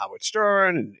from Howard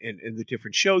Stern and the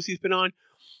different shows he's been on.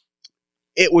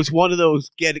 It was one of those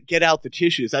get out the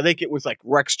tissues. I think it was like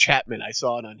Rex Chapman. I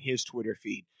saw it on his Twitter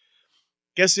feed.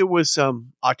 Guess it was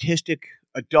some autistic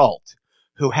adult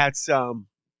who had some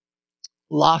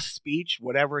lost speech,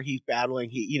 whatever he's battling.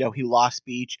 He lost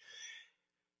speech.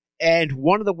 And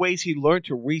one of the ways he learned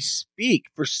to re-speak,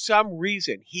 for some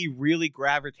reason, he really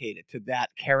gravitated to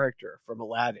that character from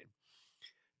Aladdin.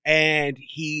 And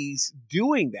he's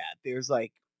doing that. There's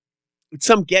like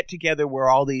some get together where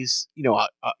all these,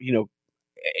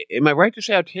 am I right to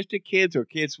say autistic kids or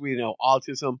kids with,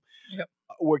 autism Yep.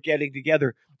 were getting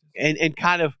together and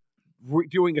kind of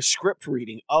doing a script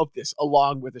reading of this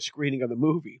along with a screening of the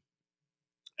movie.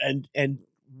 And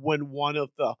when one of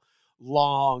the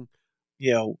long,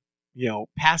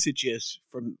 passages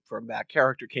from that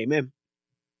character came in,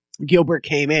 Gilbert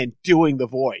came in doing the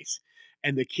voice.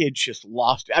 And the kids just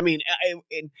lost it. I mean,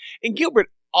 and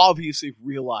Gilbert obviously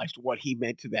realized what he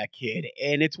meant to that kid.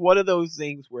 And it's one of those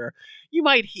things where you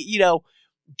might,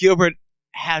 Gilbert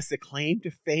has the claim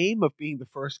to fame of being the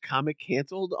first comic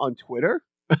canceled on Twitter,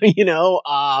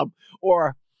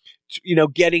 or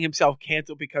getting himself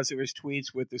canceled because of his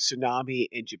tweets with the tsunami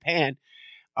in Japan.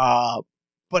 But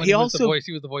he was the voice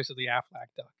of the Aflac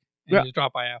duck. And he was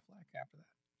dropped by Aflac after that.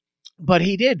 But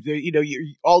he did.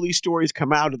 All these stories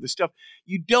come out of the stuff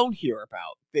you don't hear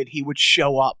about that he would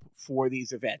show up for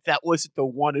these events. That wasn't the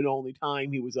one and only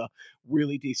time he was a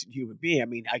really decent human being. I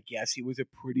mean, I guess he was a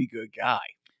pretty good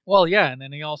guy. Well, yeah, and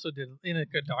then he also did in a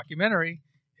good documentary.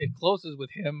 It closes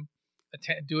with him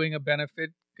doing a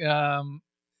benefit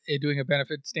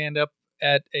stand up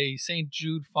at a St.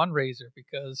 Jude fundraiser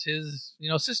because his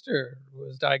sister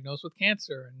was diagnosed with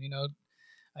cancer, and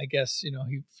I guess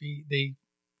they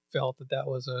felt that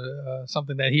was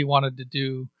something that he wanted to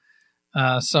do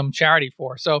some charity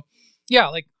for. So yeah,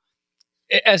 like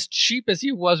as cheap as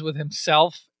he was with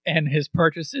himself and his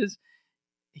purchases,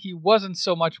 he wasn't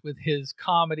so much with his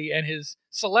comedy and his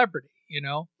celebrity,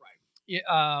 Right.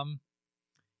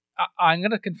 I'm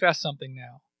going to confess something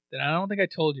now that I don't think I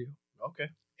told you. Okay.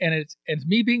 And it's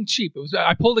me being cheap.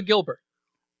 I pulled a Gilbert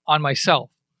on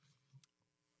myself.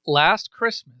 Last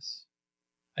Christmas,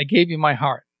 I gave you my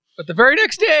heart. But the very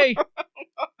next day,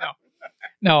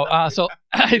 no. So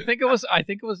I think it was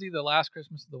either last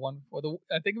Christmas or the one before.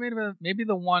 I think maybe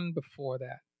the one before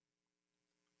that.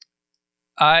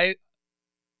 I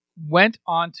went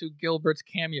onto Gilbert's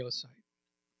Cameo site,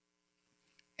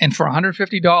 and for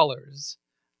 $150,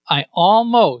 I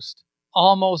almost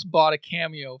bought a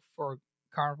Cameo for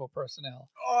Carnival personnel.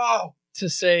 Oh. To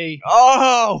say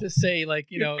like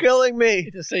you're killing me.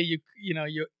 To say you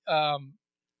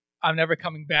I'm never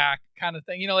coming back kind of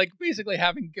thing. Like basically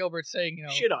having Gilbert saying,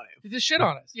 shit on him. Just shit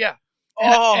on us. Yeah.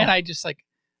 And I just like,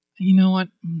 you know what?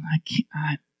 I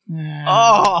can't.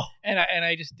 And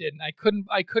I just didn't. I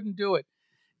couldn't do it.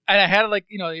 And I had like,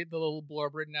 the little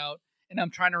blurb written out, and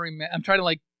I'm trying to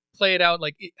like play it out,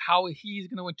 like how he's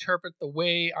going to interpret the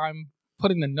way I'm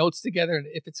putting the notes together, and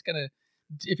if he's gonna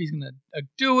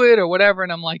do it or whatever.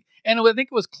 And I'm like, and I think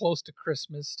it was close to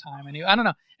Christmas time anyway. I don't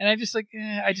know. And I just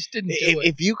I just didn't do it.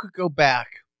 If you could go back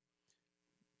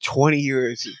 20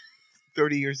 years,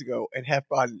 30 years ago and have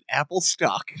bought an Apple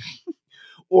stock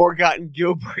or gotten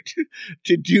Gilbert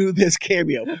to do this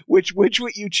cameo, which would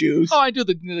you choose? Oh, I do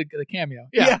the cameo.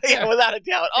 Yeah, without a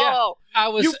doubt. Yeah.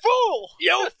 Oh, you fool!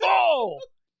 You fool!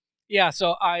 Yeah.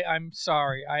 So I'm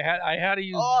sorry. I had to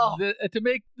use to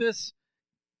make this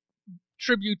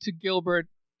tribute to Gilbert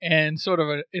and sort of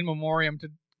an in memoriam to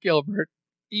Gilbert,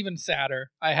 even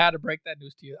sadder. I had to break that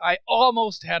news to you. I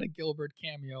almost had a Gilbert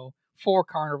cameo for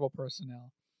Carnival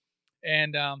personnel.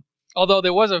 And although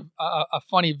there was a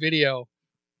funny video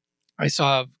I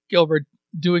saw of Gilbert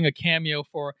doing a cameo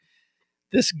for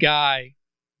this guy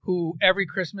who every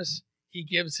Christmas he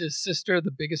gives his sister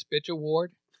the Biggest Bitch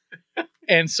Award.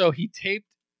 And so he taped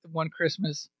one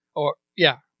Christmas, I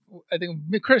think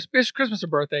Christmas or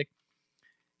birthday,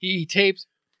 he taped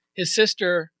his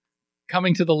sister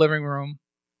coming to the living room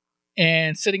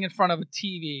and sitting in front of a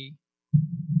TV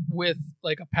with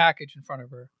like a package in front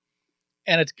of her.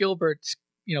 And it's Gilbert's,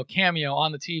 cameo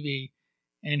on the TV.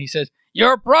 And he says,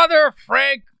 "Your brother,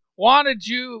 Frank,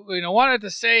 wanted to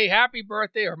say happy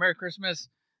birthday or Merry Christmas,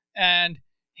 and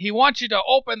he wants you to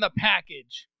open the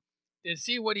package to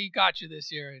see what he got you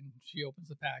this year. And she opens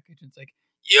the package, and it's like,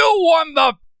 you won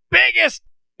the biggest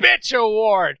bitch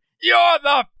award. You're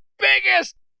the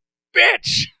biggest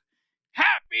bitch.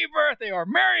 Happy birthday or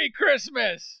Merry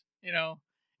Christmas,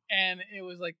 And it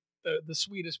was like the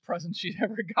sweetest present she'd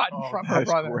ever gotten from her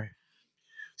brother. Great.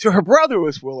 So her brother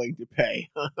was willing to pay.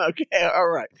 Okay, all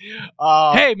right.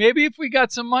 Hey, maybe if we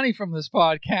got some money from this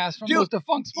podcast, from those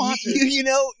defunct sponsors.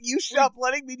 You stop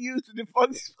letting me use the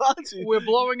defunct sponsors. We're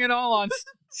blowing it all on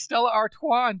Stella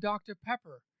Artois and Dr.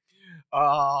 Pepper.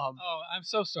 I'm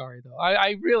so sorry, though.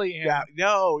 I really am. Yeah,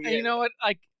 no. And you know what?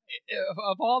 Like,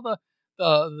 of all the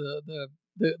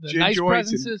nice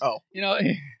presences,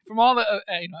 from all the,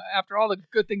 after all the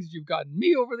good things you've gotten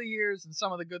me over the years and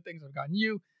some of the good things I've gotten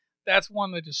you, that's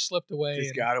one that just slipped away.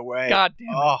 Just got away. God damn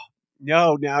it. Oh,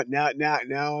 no, now.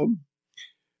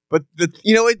 But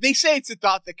they say it's the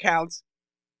thought that counts.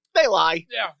 They lie.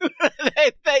 Yeah.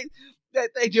 they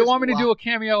do you want me to do a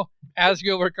cameo as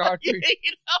Gilbert Gottfried?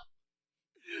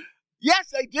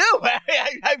 Yes, I do.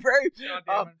 I'm very.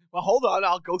 Well, hold on.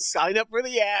 I'll go sign up for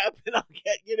the app, and I'll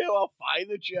get. I'll find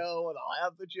the Joe, and I'll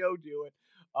have the Joe do it.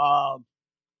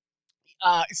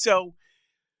 So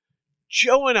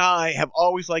Joe and I have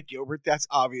always liked Gilbert. That's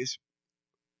obvious.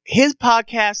 His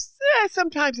podcasts.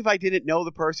 Sometimes, if I didn't know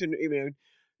the person,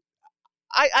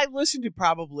 I listened to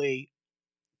probably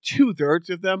 2/3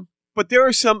 of them. But there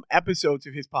are some episodes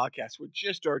of his podcast which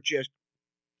are just.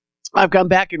 I've gone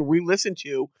back and re-listened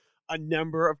to a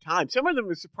number of times. Some of them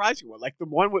are surprising one, like the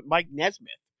one with Mike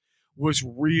Nesmith was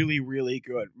really, really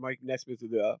good. Mike Nesmith of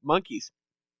the Monkees.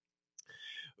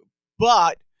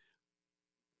 But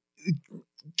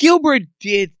Gilbert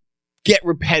did get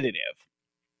repetitive.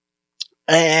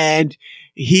 And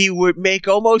he would make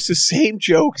almost the same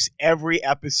jokes every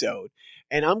episode.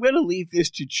 And I'm going to leave this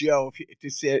to Joe to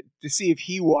see if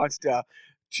he wants to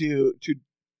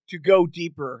go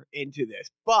deeper into this.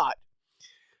 But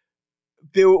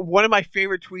one of my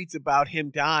favorite tweets about him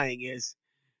dying is,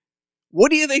 what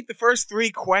do you think the first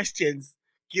 3 questions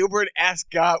Gilbert asks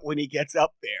God when he gets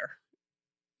up there?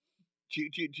 Do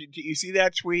you see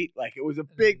that tweet? Like, it was a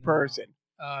big person.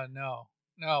 No.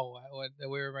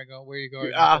 Where am I going? Where are you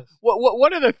going?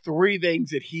 What are the 3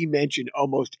 things that he mentioned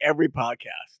almost every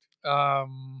podcast? I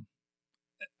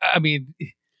mean,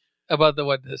 about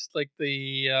the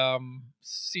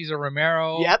Cesar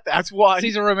Romero. Yep, that's one.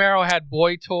 Cesar Romero had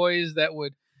boy toys that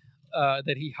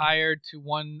he hired to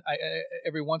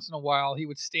every once in a while. He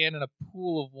would stand in a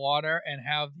pool of water and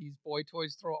have these boy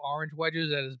toys throw orange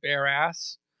wedges at his bare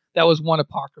ass. That was one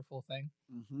apocryphal thing.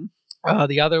 Mm-hmm.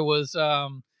 The other was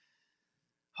what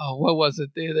was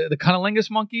it? The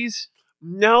Cunnilingus monkeys?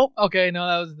 No. Okay,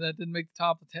 no, that didn't make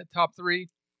the top 3.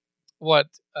 What?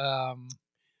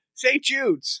 St.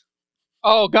 Jude's.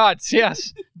 Oh God,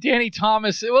 yes, Danny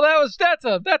Thomas. Well,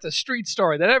 that's a street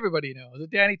story that everybody knows.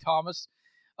 Danny Thomas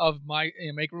of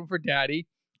Make Room for Daddy,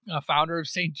 founder of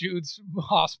St. Jude's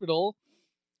Hospital,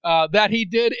 that he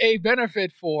did a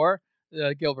benefit for,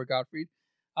 Gilbert Gottfried,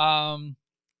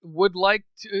 would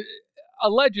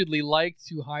allegedly like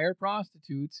to hire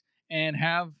prostitutes and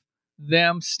have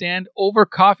them stand over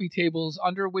coffee tables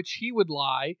under which he would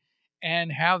lie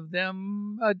and have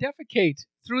them defecate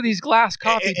through these glass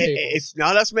coffee tables. It's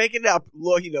not us making it up.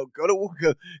 Look,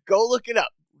 go look it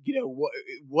up.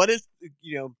 What is,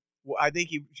 I think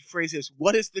he phrased this,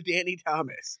 what is the Danny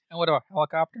Thomas? And what about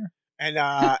helicopter? And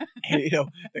the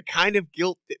kind of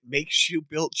guilt that makes you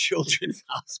build children's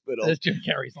hospitals. That's Jim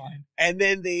Carrey's line. And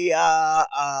then the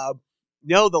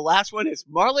last one is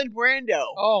Marlon Brando.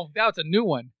 Oh, that's a new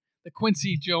one. The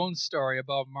Quincy Jones story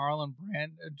about Marlon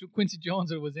Brando. Quincy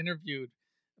Jones was interviewed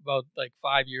about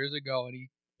 5 years ago, and he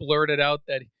blurted out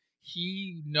that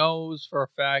he knows for a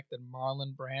fact that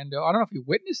Marlon Brando, I don't know if he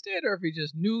witnessed it or if he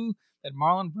just knew that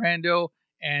Marlon Brando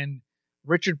and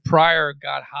Richard Pryor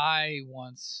got high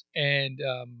once and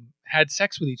had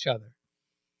sex with each other.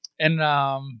 And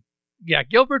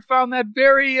Gilbert found that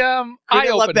very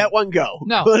eye-opening. Let that one go.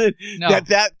 No.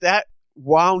 That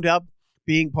wound up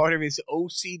being part of his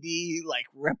OCD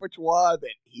repertoire,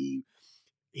 that he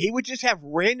would just have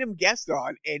random guests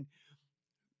on, and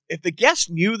if the guests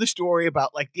knew the story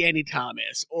about Danny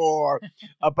Thomas or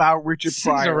about Richard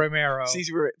Pryor, Cesar Romero,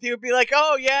 they would be like,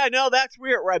 "Oh yeah, no, that's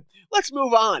weird, right? Let's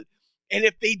move on." And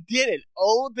if they didn't,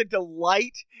 the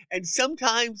delight! And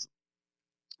sometimes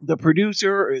the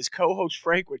producer or his co-host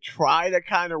Frank would try to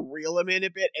kind of reel him in a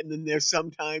bit, and then there's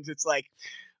sometimes it's like,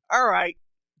 "All right,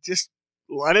 just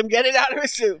let him get it out of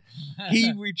his suit."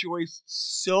 He rejoiced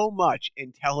so much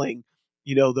in telling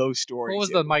those stories. What was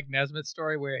the Mike Nesmith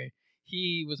story where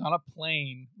he was on a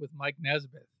plane with Mike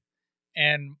Nesmith,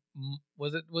 and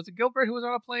was it Gilbert who was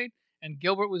on a plane, and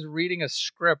Gilbert was reading a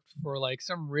script for like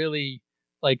some really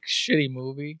like shitty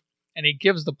movie, and he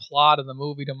gives the plot of the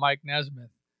movie to Mike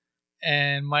Nesmith,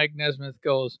 and Mike Nesmith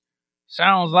goes,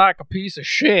 "Sounds like a piece of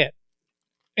shit,"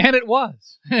 and it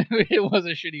was. It was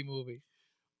a shitty movie.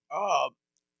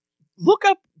 Look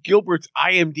up Gilbert's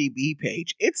IMDb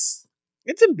page. It's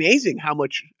amazing how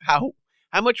much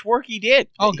work he did.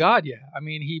 Oh God, yeah. I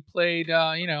mean, he played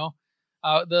in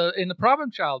the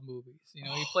Problem Child movies. He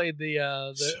played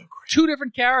the so great. Two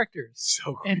different characters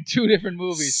So great. in two different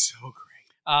movies. So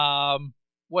great.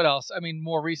 What else? I mean,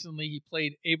 more recently he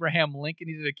played Abraham Lincoln.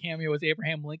 He did a cameo as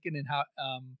Abraham Lincoln in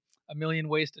A Million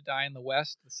Ways to Die in the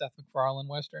West, the Seth MacFarlane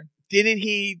Western. Didn't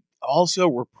he also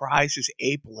reprise his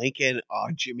Abe Lincoln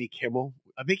on Jimmy Kimmel?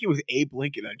 I think he was Abe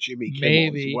Lincoln on Jimmy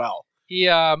Kimmel as well. He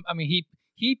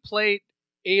played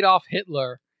Adolf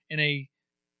Hitler in a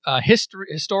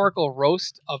historical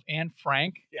roast of Anne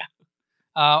Frank. Yeah.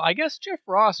 I guess Jeff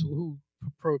Ross, who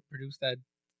produced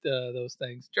those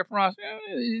things. Jeff Ross,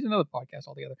 he's another podcast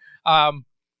altogether.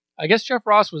 I guess Jeff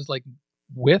Ross was like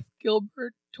with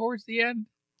Gilbert towards the end.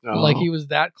 Oh. Like he was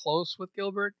that close with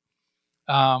Gilbert.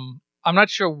 I'm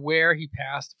not sure where he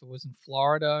passed, if it was in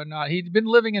Florida or not. He'd been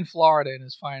living in Florida in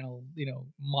his final,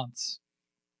 months.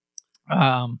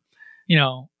 As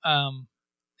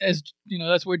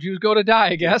that's where Jews go to die,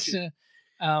 I guess. And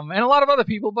a lot of other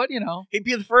people, but he'd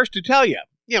be the first to tell you,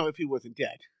 if he wasn't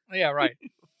dead. Yeah, right.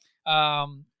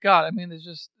 God, I mean, there's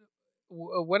just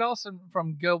what else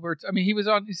from Gilbert? I mean, he was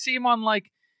on. You see him on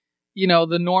like,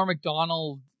 the Norm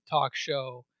Macdonald talk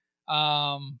show.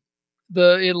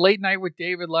 The Late Night with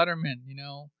David Letterman,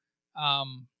 I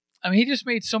mean, he just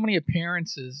made so many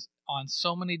appearances on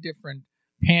so many different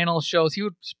panel shows. He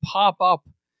would just pop up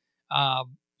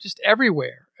just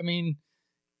everywhere. I mean,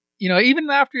 even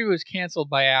after he was canceled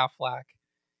by Affleck,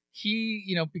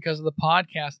 he, because of the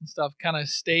podcast and stuff, kind of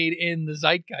stayed in the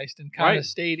zeitgeist and kind of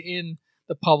stayed in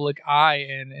the public eye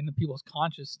and in the people's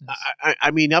consciousness.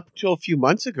 I mean, up until a few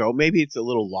months ago, maybe it's a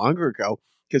little longer ago,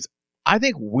 because I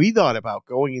think we thought about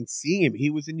going and seeing him.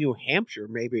 He was in New Hampshire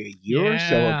maybe a year or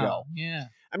so ago. Yeah.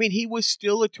 I mean, he was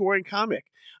still a touring comic.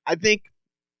 I think,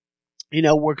 I'm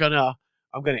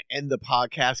going to end the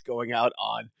podcast going out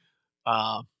on,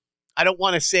 I don't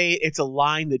want to say it's a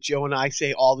line that Joe and I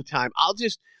say all the time. I'll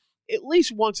just, at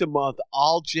least once a month,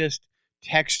 I'll just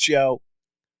text Joe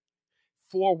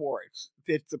 4 words.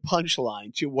 It's a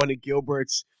punchline to one of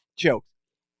Gilbert's jokes.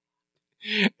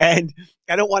 And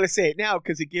I don't want to say it now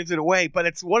because it gives it away, but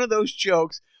it's one of those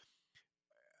jokes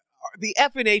the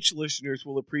F&H listeners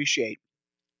will appreciate.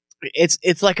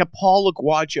 It's like a Paul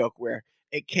LeGroix joke where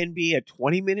it can be a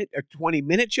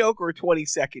 20-minute joke or a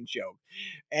 20-second joke.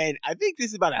 And I think this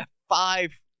is about a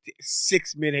 5-6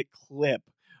 minute clip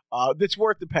that's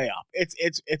worth the payoff.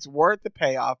 It's worth the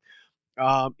payoff.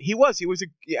 I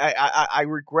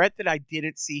regret that I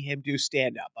didn't see him do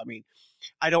stand-up. I mean,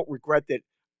 I don't regret that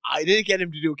I didn't get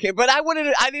him to do a camp, but I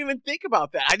didn't even think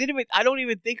about that. I don't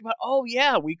even think about, oh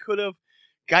yeah, we could have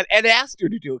got Ed Astor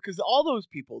to do it, because all those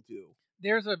people do.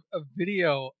 There's a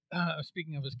video,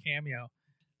 speaking of his cameo,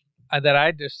 that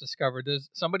I just discovered. There's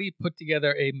somebody put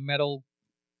together a metal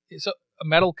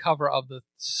cover of the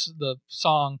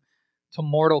song to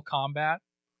Mortal Kombat.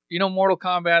 You know Mortal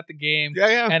Kombat, the game?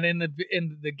 Yeah. And in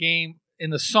the game,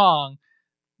 in the song,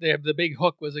 the big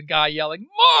hook was a guy yelling,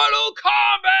 "Mortal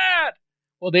Kombat!"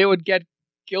 Well, they would get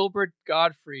Gilbert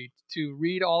Gottfried to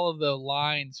read all of the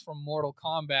lines from Mortal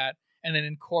Kombat and then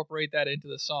incorporate that into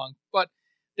the song. But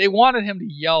they wanted him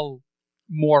to yell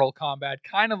Mortal Kombat,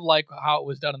 kind of like how it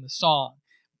was done in the song.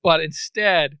 But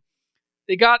instead,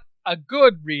 they got a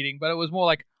good reading, but it was more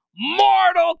like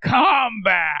Mortal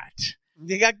Kombat.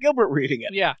 They got Gilbert reading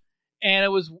it. Yeah.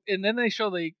 And then they show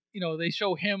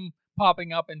him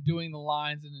popping up and doing the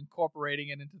lines and incorporating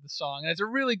it into the song. And it's a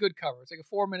really good cover. It's like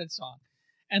a 4-minute song.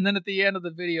 And then at the end of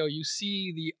the video, you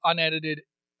see the unedited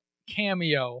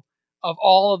cameo of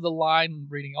all of the line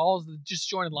reading, all of the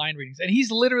disjointed line readings. And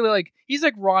he's literally he's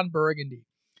like Ron Burgundy.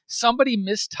 Somebody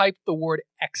mistyped the word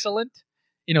excellent.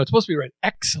 It's supposed to be read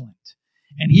excellent.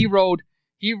 And he read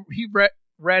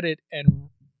it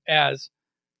as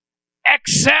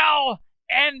Excel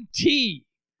NT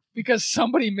because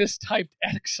somebody mistyped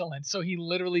excellent. So he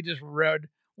literally just read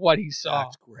what he saw.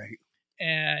 That's great.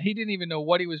 And he didn't even know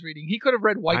what he was reading. He could have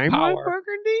read White I'm Power. Ron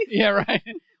Burgundy? Yeah, right.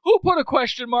 Who put a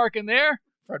question mark in there?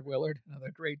 Fred Willard,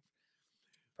 another great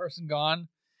person gone.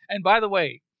 And by the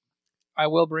way, I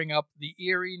will bring up the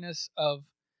eeriness of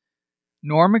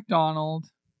Norm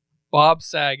Macdonald, Bob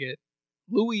Saget,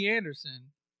 Louis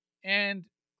Anderson, and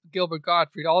Gilbert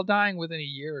Gottfried all dying within a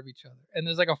year of each other. And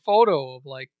there's like a photo of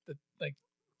like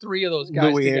three of those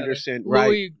guys Louis together. Anderson,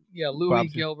 right? Louis, Bob.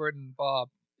 Gilbert, and Bob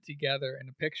together in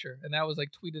a picture, and that was like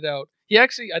tweeted out. He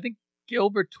actually, I think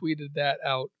Gilbert tweeted that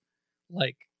out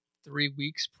like 3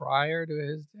 weeks prior to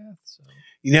his death. So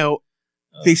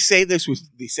they say this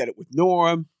was, they said it with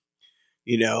Norm,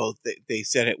 they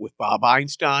said it with Bob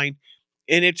Einstein,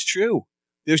 and it's true.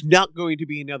 There's not going to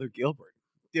be another Gilbert.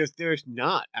 There's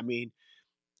not. I mean,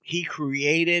 he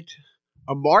created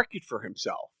a market for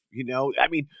himself. I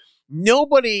mean,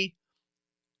 nobody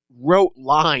wrote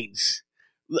lines.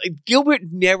 Gilbert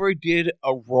never did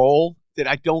a role that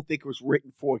I don't think was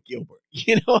written for Gilbert.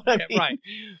 You know what I mean? Right.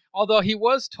 Although he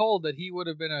was told that he would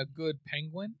have been a good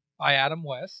Penguin by Adam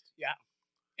West. Yeah.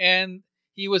 And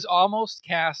he was almost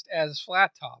cast as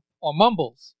Flat Top or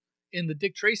Mumbles in the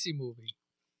Dick Tracy movie.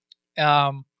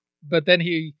 But then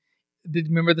he did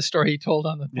remember the story he told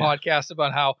on the podcast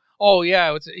about how,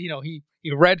 he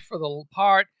read for the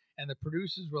part. And the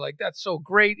producers were like, "That's so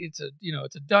great! It's a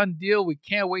done deal. We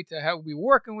can't wait to be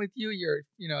working with you. You're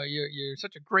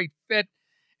such a great fit."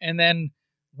 And then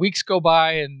weeks go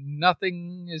by and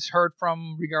nothing is heard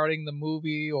from regarding the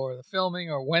movie or the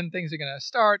filming or when things are going to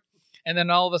start. And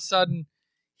then all of a sudden,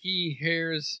 he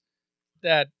hears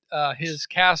that his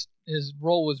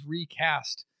role was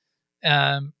recast,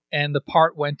 and the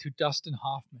part went to Dustin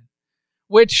Hoffman,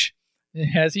 which,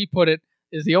 as he put it,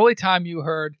 is the only time you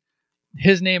heard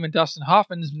his name and Dustin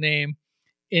Hoffman's name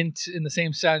in the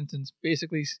same sentence.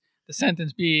 Basically, the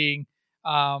sentence being,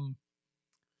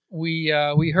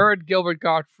 we heard Gilbert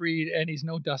Gottfried, and he's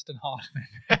no Dustin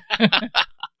Hoffman.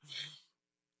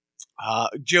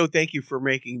 Joe, thank you for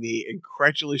making the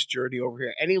incredulous journey over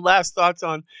here. Any last thoughts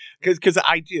on? Because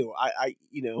I do.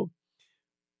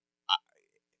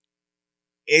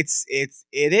 It's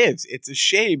a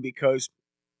shame because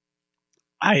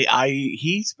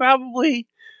he's probably.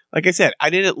 Like I said, I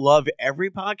didn't love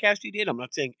every podcast he did. I'm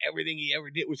not saying everything he ever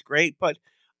did was great, but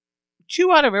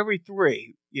 2 out of every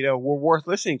 3, were worth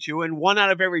listening to, and 1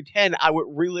 out of every 10 I would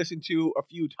re-listen to a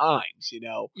few times.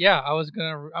 Yeah, I'm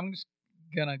just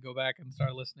gonna go back and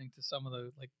start listening to some of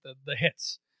the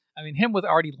hits. I mean, him with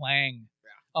Artie Lang. Yeah.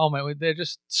 Oh my, they're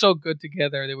just so good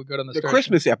together. They were good on the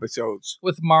Christmas episodes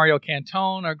with Mario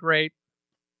Cantone are great.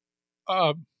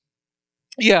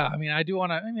 Yeah, I mean, I do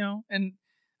want to, and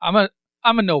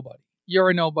I'm a nobody.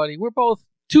 You're a nobody. We're both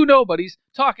 2 nobodies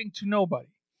talking to nobody.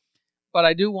 But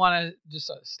I do want to just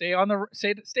stay on the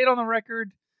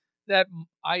record that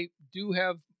I do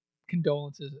have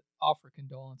offer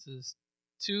condolences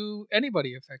to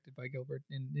anybody affected by Gilbert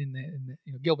in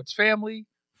Gilbert's family,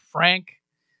 Frank,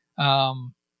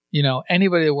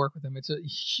 anybody that worked with him. It's a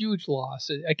huge loss.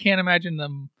 I can't imagine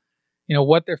them,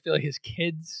 what they're feeling. His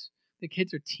kids. The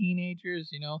kids are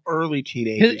teenagers, early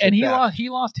teenagers, and he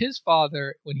lost his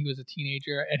father when he was a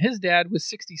teenager, and his dad was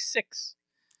 66.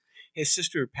 His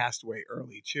sister passed away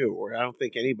early too, or I don't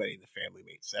think anybody in the family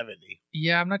made 70.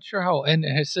 Yeah, I'm not sure how. And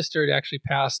his sister had actually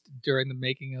passed during the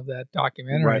making of that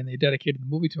documentary, and they dedicated the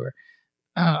movie to her.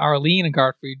 Arlene and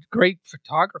Gottfried, great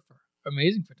photographer,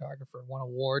 amazing photographer, won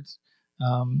awards.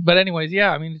 But anyways,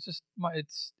 yeah, I mean,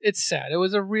 it's sad. It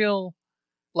was a real,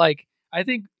 I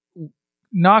think.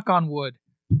 Knock on wood.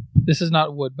 This is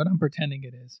not wood, but I'm pretending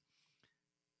it is.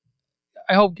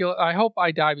 I hope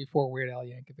I die before Weird Al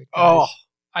Yankovic dies. Oh,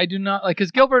 I do not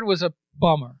because Gilbert was a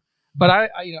bummer, but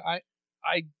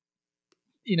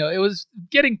it was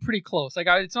getting pretty close.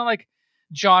 It's not like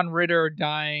John Ritter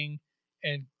dying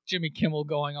and Jimmy Kimmel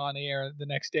going on air the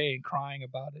next day and crying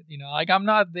about it. I'm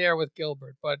not there with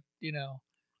Gilbert, but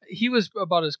he was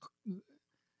about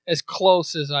as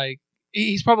close as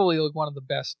he's probably one of the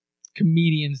best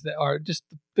comedians that are just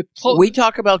the close. We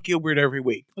talk about Gilbert every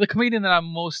week. The comedian that I'm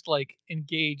most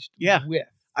engaged with.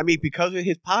 I mean, because of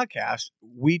his podcast,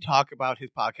 we talk about his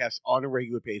podcast on a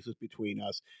regular basis between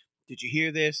us. Did you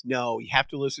hear this? No, you have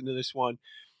to listen to this one.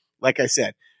 Like I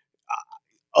said,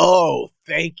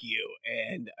 thank you,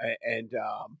 and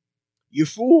you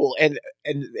fool, and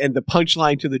the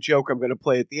punchline to the joke I'm going to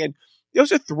play at the end.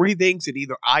 Those are 3 things that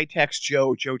either I text Joe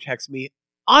or Joe texts me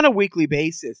on a weekly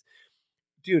basis.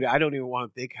 Dude, I don't even want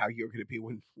to think how you're going to be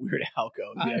when Weird Al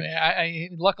goes.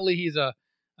 Luckily, he's a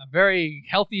very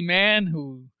healthy man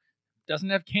who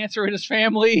doesn't have cancer in his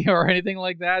family or anything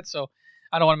like that. So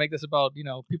I don't want to make this about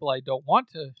people I don't want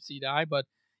to see die. But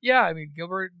yeah, I mean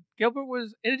Gilbert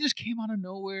was, and it just came out of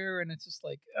nowhere, and it's just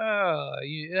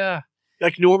yeah.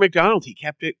 Like Norm Macdonald, he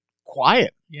kept it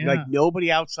quiet. Yeah. Like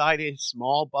nobody outside his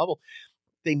small bubble.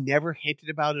 They never hinted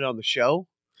about it on the show.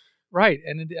 Right,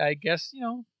 and I guess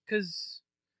because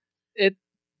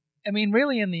I mean,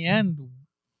 really, in the end,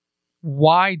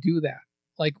 why do that?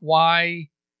 Like, why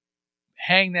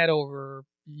hang that over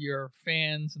your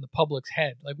fans and the public's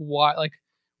head? Like, why? Like,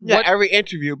 Yeah, what? every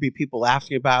interview would be people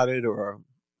asking about it or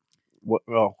what.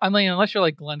 Well, I mean, unless you're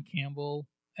like Glenn Campbell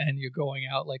and you're going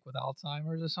out like with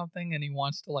Alzheimer's or something, and he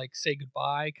wants to like say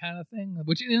goodbye, kind of thing,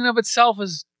 which in and of itself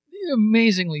is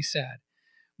amazingly sad.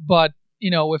 But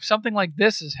if something like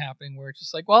this is happening, where it's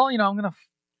just like, well, I'm gonna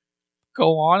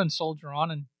go on and soldier on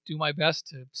and do my best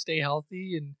to stay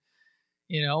healthy and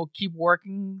keep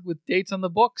working with dates on the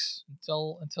books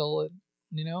until it,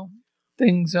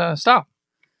 things stop.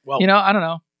 well, I don't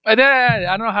know. I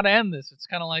don't know how to end this. It's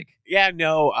kind of like, yeah,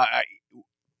 no,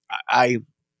 I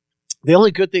the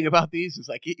only good thing about these is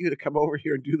I get you to come over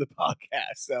here and do the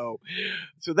podcast. So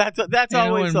that's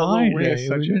always a little rare.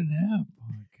 We didn't have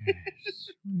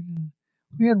podcasts.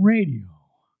 We had radio,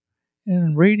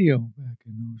 and radio back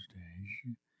in those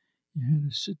days, you had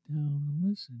to sit down and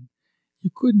listen. You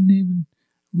couldn't even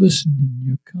listen in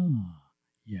your car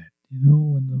yet.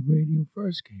 When the radio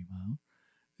first came out,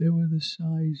 they were the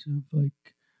size of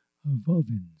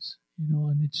ovens,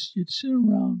 and you'd sit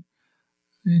around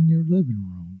in your living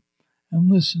room and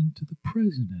listen to the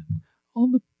president.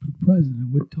 The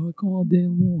president would talk all day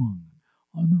long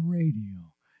on the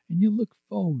radio, and you look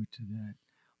forward to that,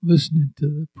 listening to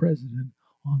the president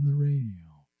on the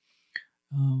radio.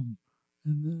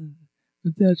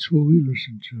 But that's what we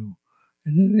listened to.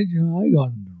 And then I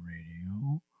got on the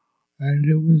radio, and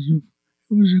it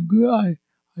was a good. I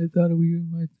thought it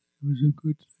was a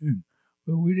good thing,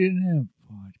 but we didn't have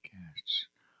podcasts.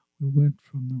 We went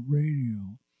from the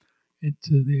radio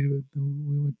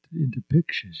we went into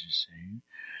pictures. You see,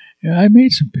 and I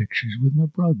made some pictures with my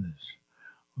brothers.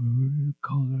 We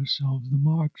called ourselves the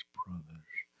Marx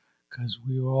Brothers because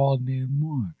we were all named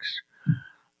Marx.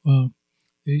 Well,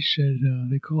 they said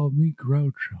they called me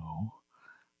Groucho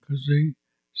because they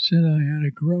said I had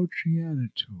a grouchy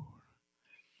attitude.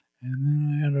 And then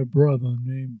I had a brother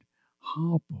named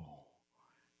Harpo.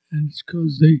 And it's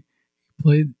because they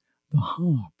played the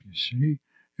harp, you see.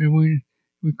 And we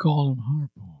called him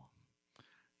Harpo.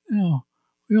 Now,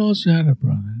 we also had a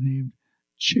brother named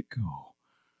Chico.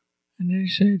 And they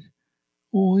said,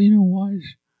 well,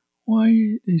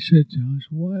 why, they said to us,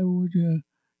 why would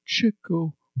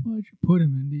Chico, why'd you put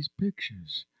him in these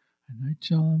pictures? And I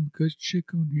tell them, because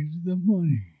Chico needed the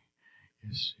money,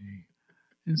 you see.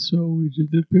 And so we did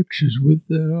the pictures with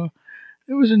there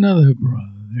was another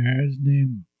brother there. His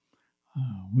name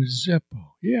was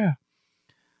Zeppo. Yeah,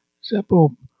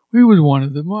 Zeppo. We was one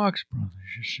of the Marx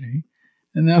Brothers, you see.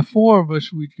 And now 4 of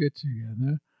us, we'd get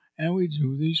together and we'd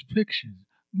do these pictures,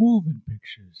 moving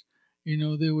pictures.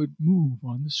 They would move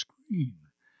on the screen.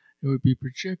 It would be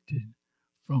projected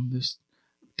from this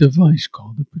device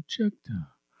called the projector.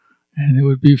 And it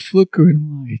would be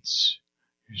flickering lights,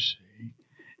 you see.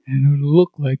 And it would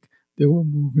look like they were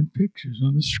moving pictures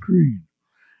on the screen.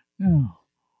 Now,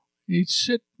 you'd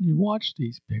sit and you watch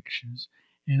these pictures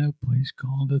in a place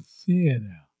called a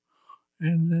theater.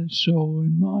 And then so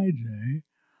in my day,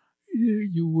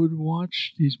 you would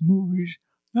watch these movies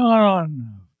not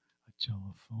on a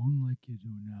telephone like you do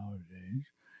nowadays.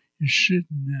 You're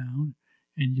sitting down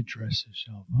and you dress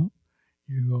yourself up.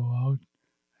 You go out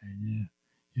and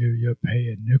you pay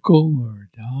a nickel or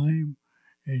a dime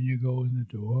and you go in the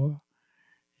door.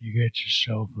 You get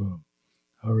yourself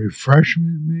a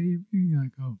refreshment, maybe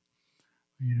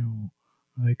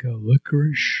like a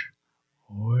licorice,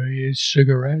 or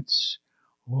cigarettes,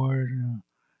 or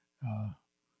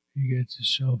you get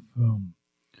yourself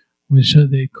we said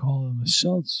they call them the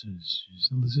seltzers,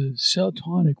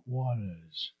 tonic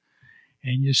waters,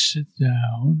 and you sit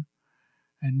down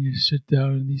in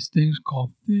these things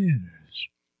called theaters.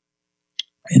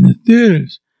 In the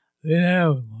theaters, they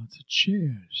have lots of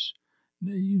chairs.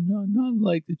 Not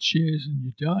like the chairs in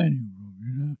your dining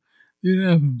room, They'd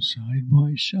have them side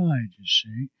by side, you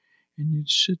see. And you'd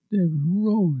sit there with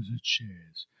rows of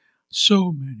chairs.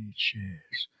 So many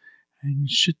chairs. And you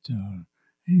sit down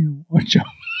and you watch them.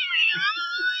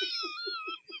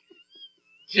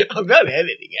 I'm not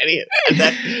editing any of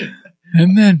that.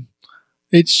 And then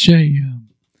they'd say,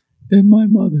 then my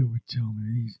mother would tell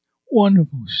me these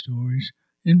wonderful stories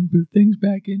and things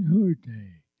back in her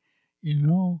day.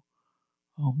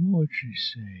 What would she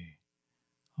say?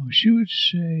 She would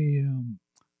say,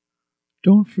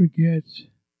 don't forget.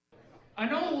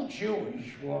 An old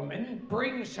Jewish woman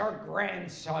brings her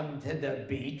grandson to the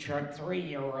beach, her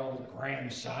 3-year-old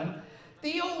grandson.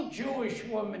 The old Jewish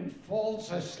woman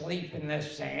falls asleep in the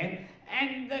sand,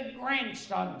 and the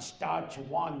grandson starts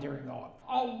wandering off.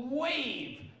 A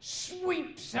wave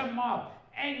sweeps him up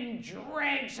and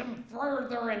drags him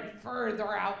further and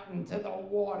further out into the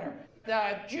water.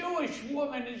 The Jewish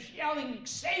woman is yelling,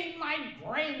 "Save my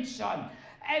grandson!"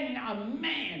 And a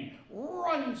man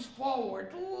runs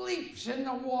forward, leaps in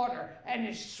the water, and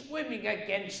is swimming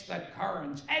against the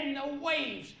currents. And the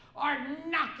waves are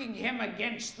knocking him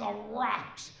against the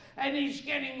rocks. And he's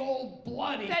getting all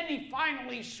bloody. Then he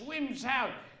finally swims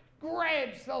out,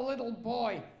 grabs the little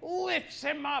boy, lifts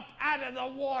him up out of the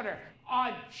water.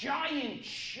 A giant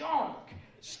shark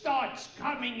starts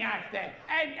coming at them.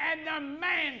 And the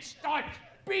man starts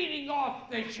beating off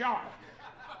the shark.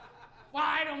 Well,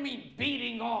 I don't mean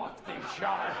beating off the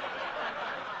shark.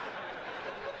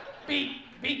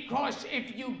 Because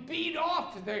if you beat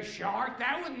off the shark,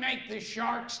 that would make the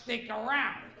shark stick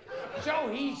around. So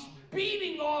he's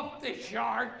beating off the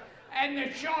shark, and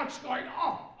the shark's going,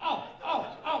 no.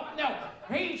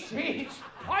 He's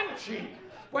punching.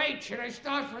 Wait, should I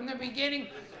start from the beginning?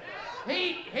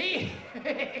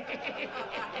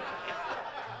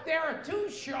 There are two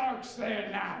sharks there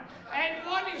now, and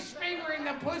one is fingering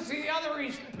the pussy, the other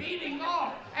is beating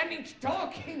off, and he's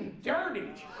talking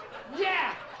dirty.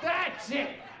 Yeah, that's it.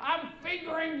 I'm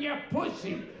fingering your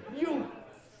pussy, you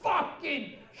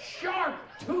fucking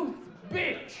shark-toothed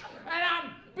bitch, and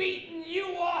I'm beating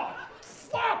you off.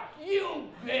 Fuck you,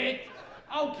 bitch.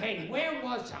 Okay, where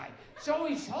was I? So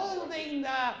he's holding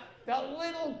the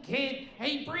little kid,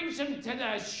 he brings him to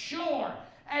the shore,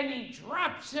 and he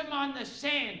drops him on the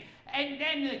sand, and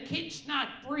then the kid's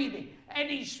not breathing, and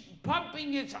he's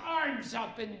pumping his arms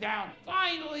up and down.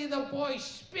 Finally, the boy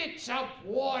spits up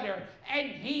water,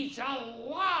 and he's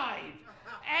alive.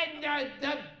 And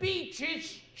the beach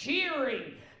is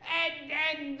cheering,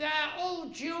 and the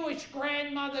old Jewish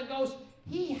grandmother goes,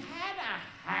 "He had a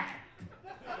hat."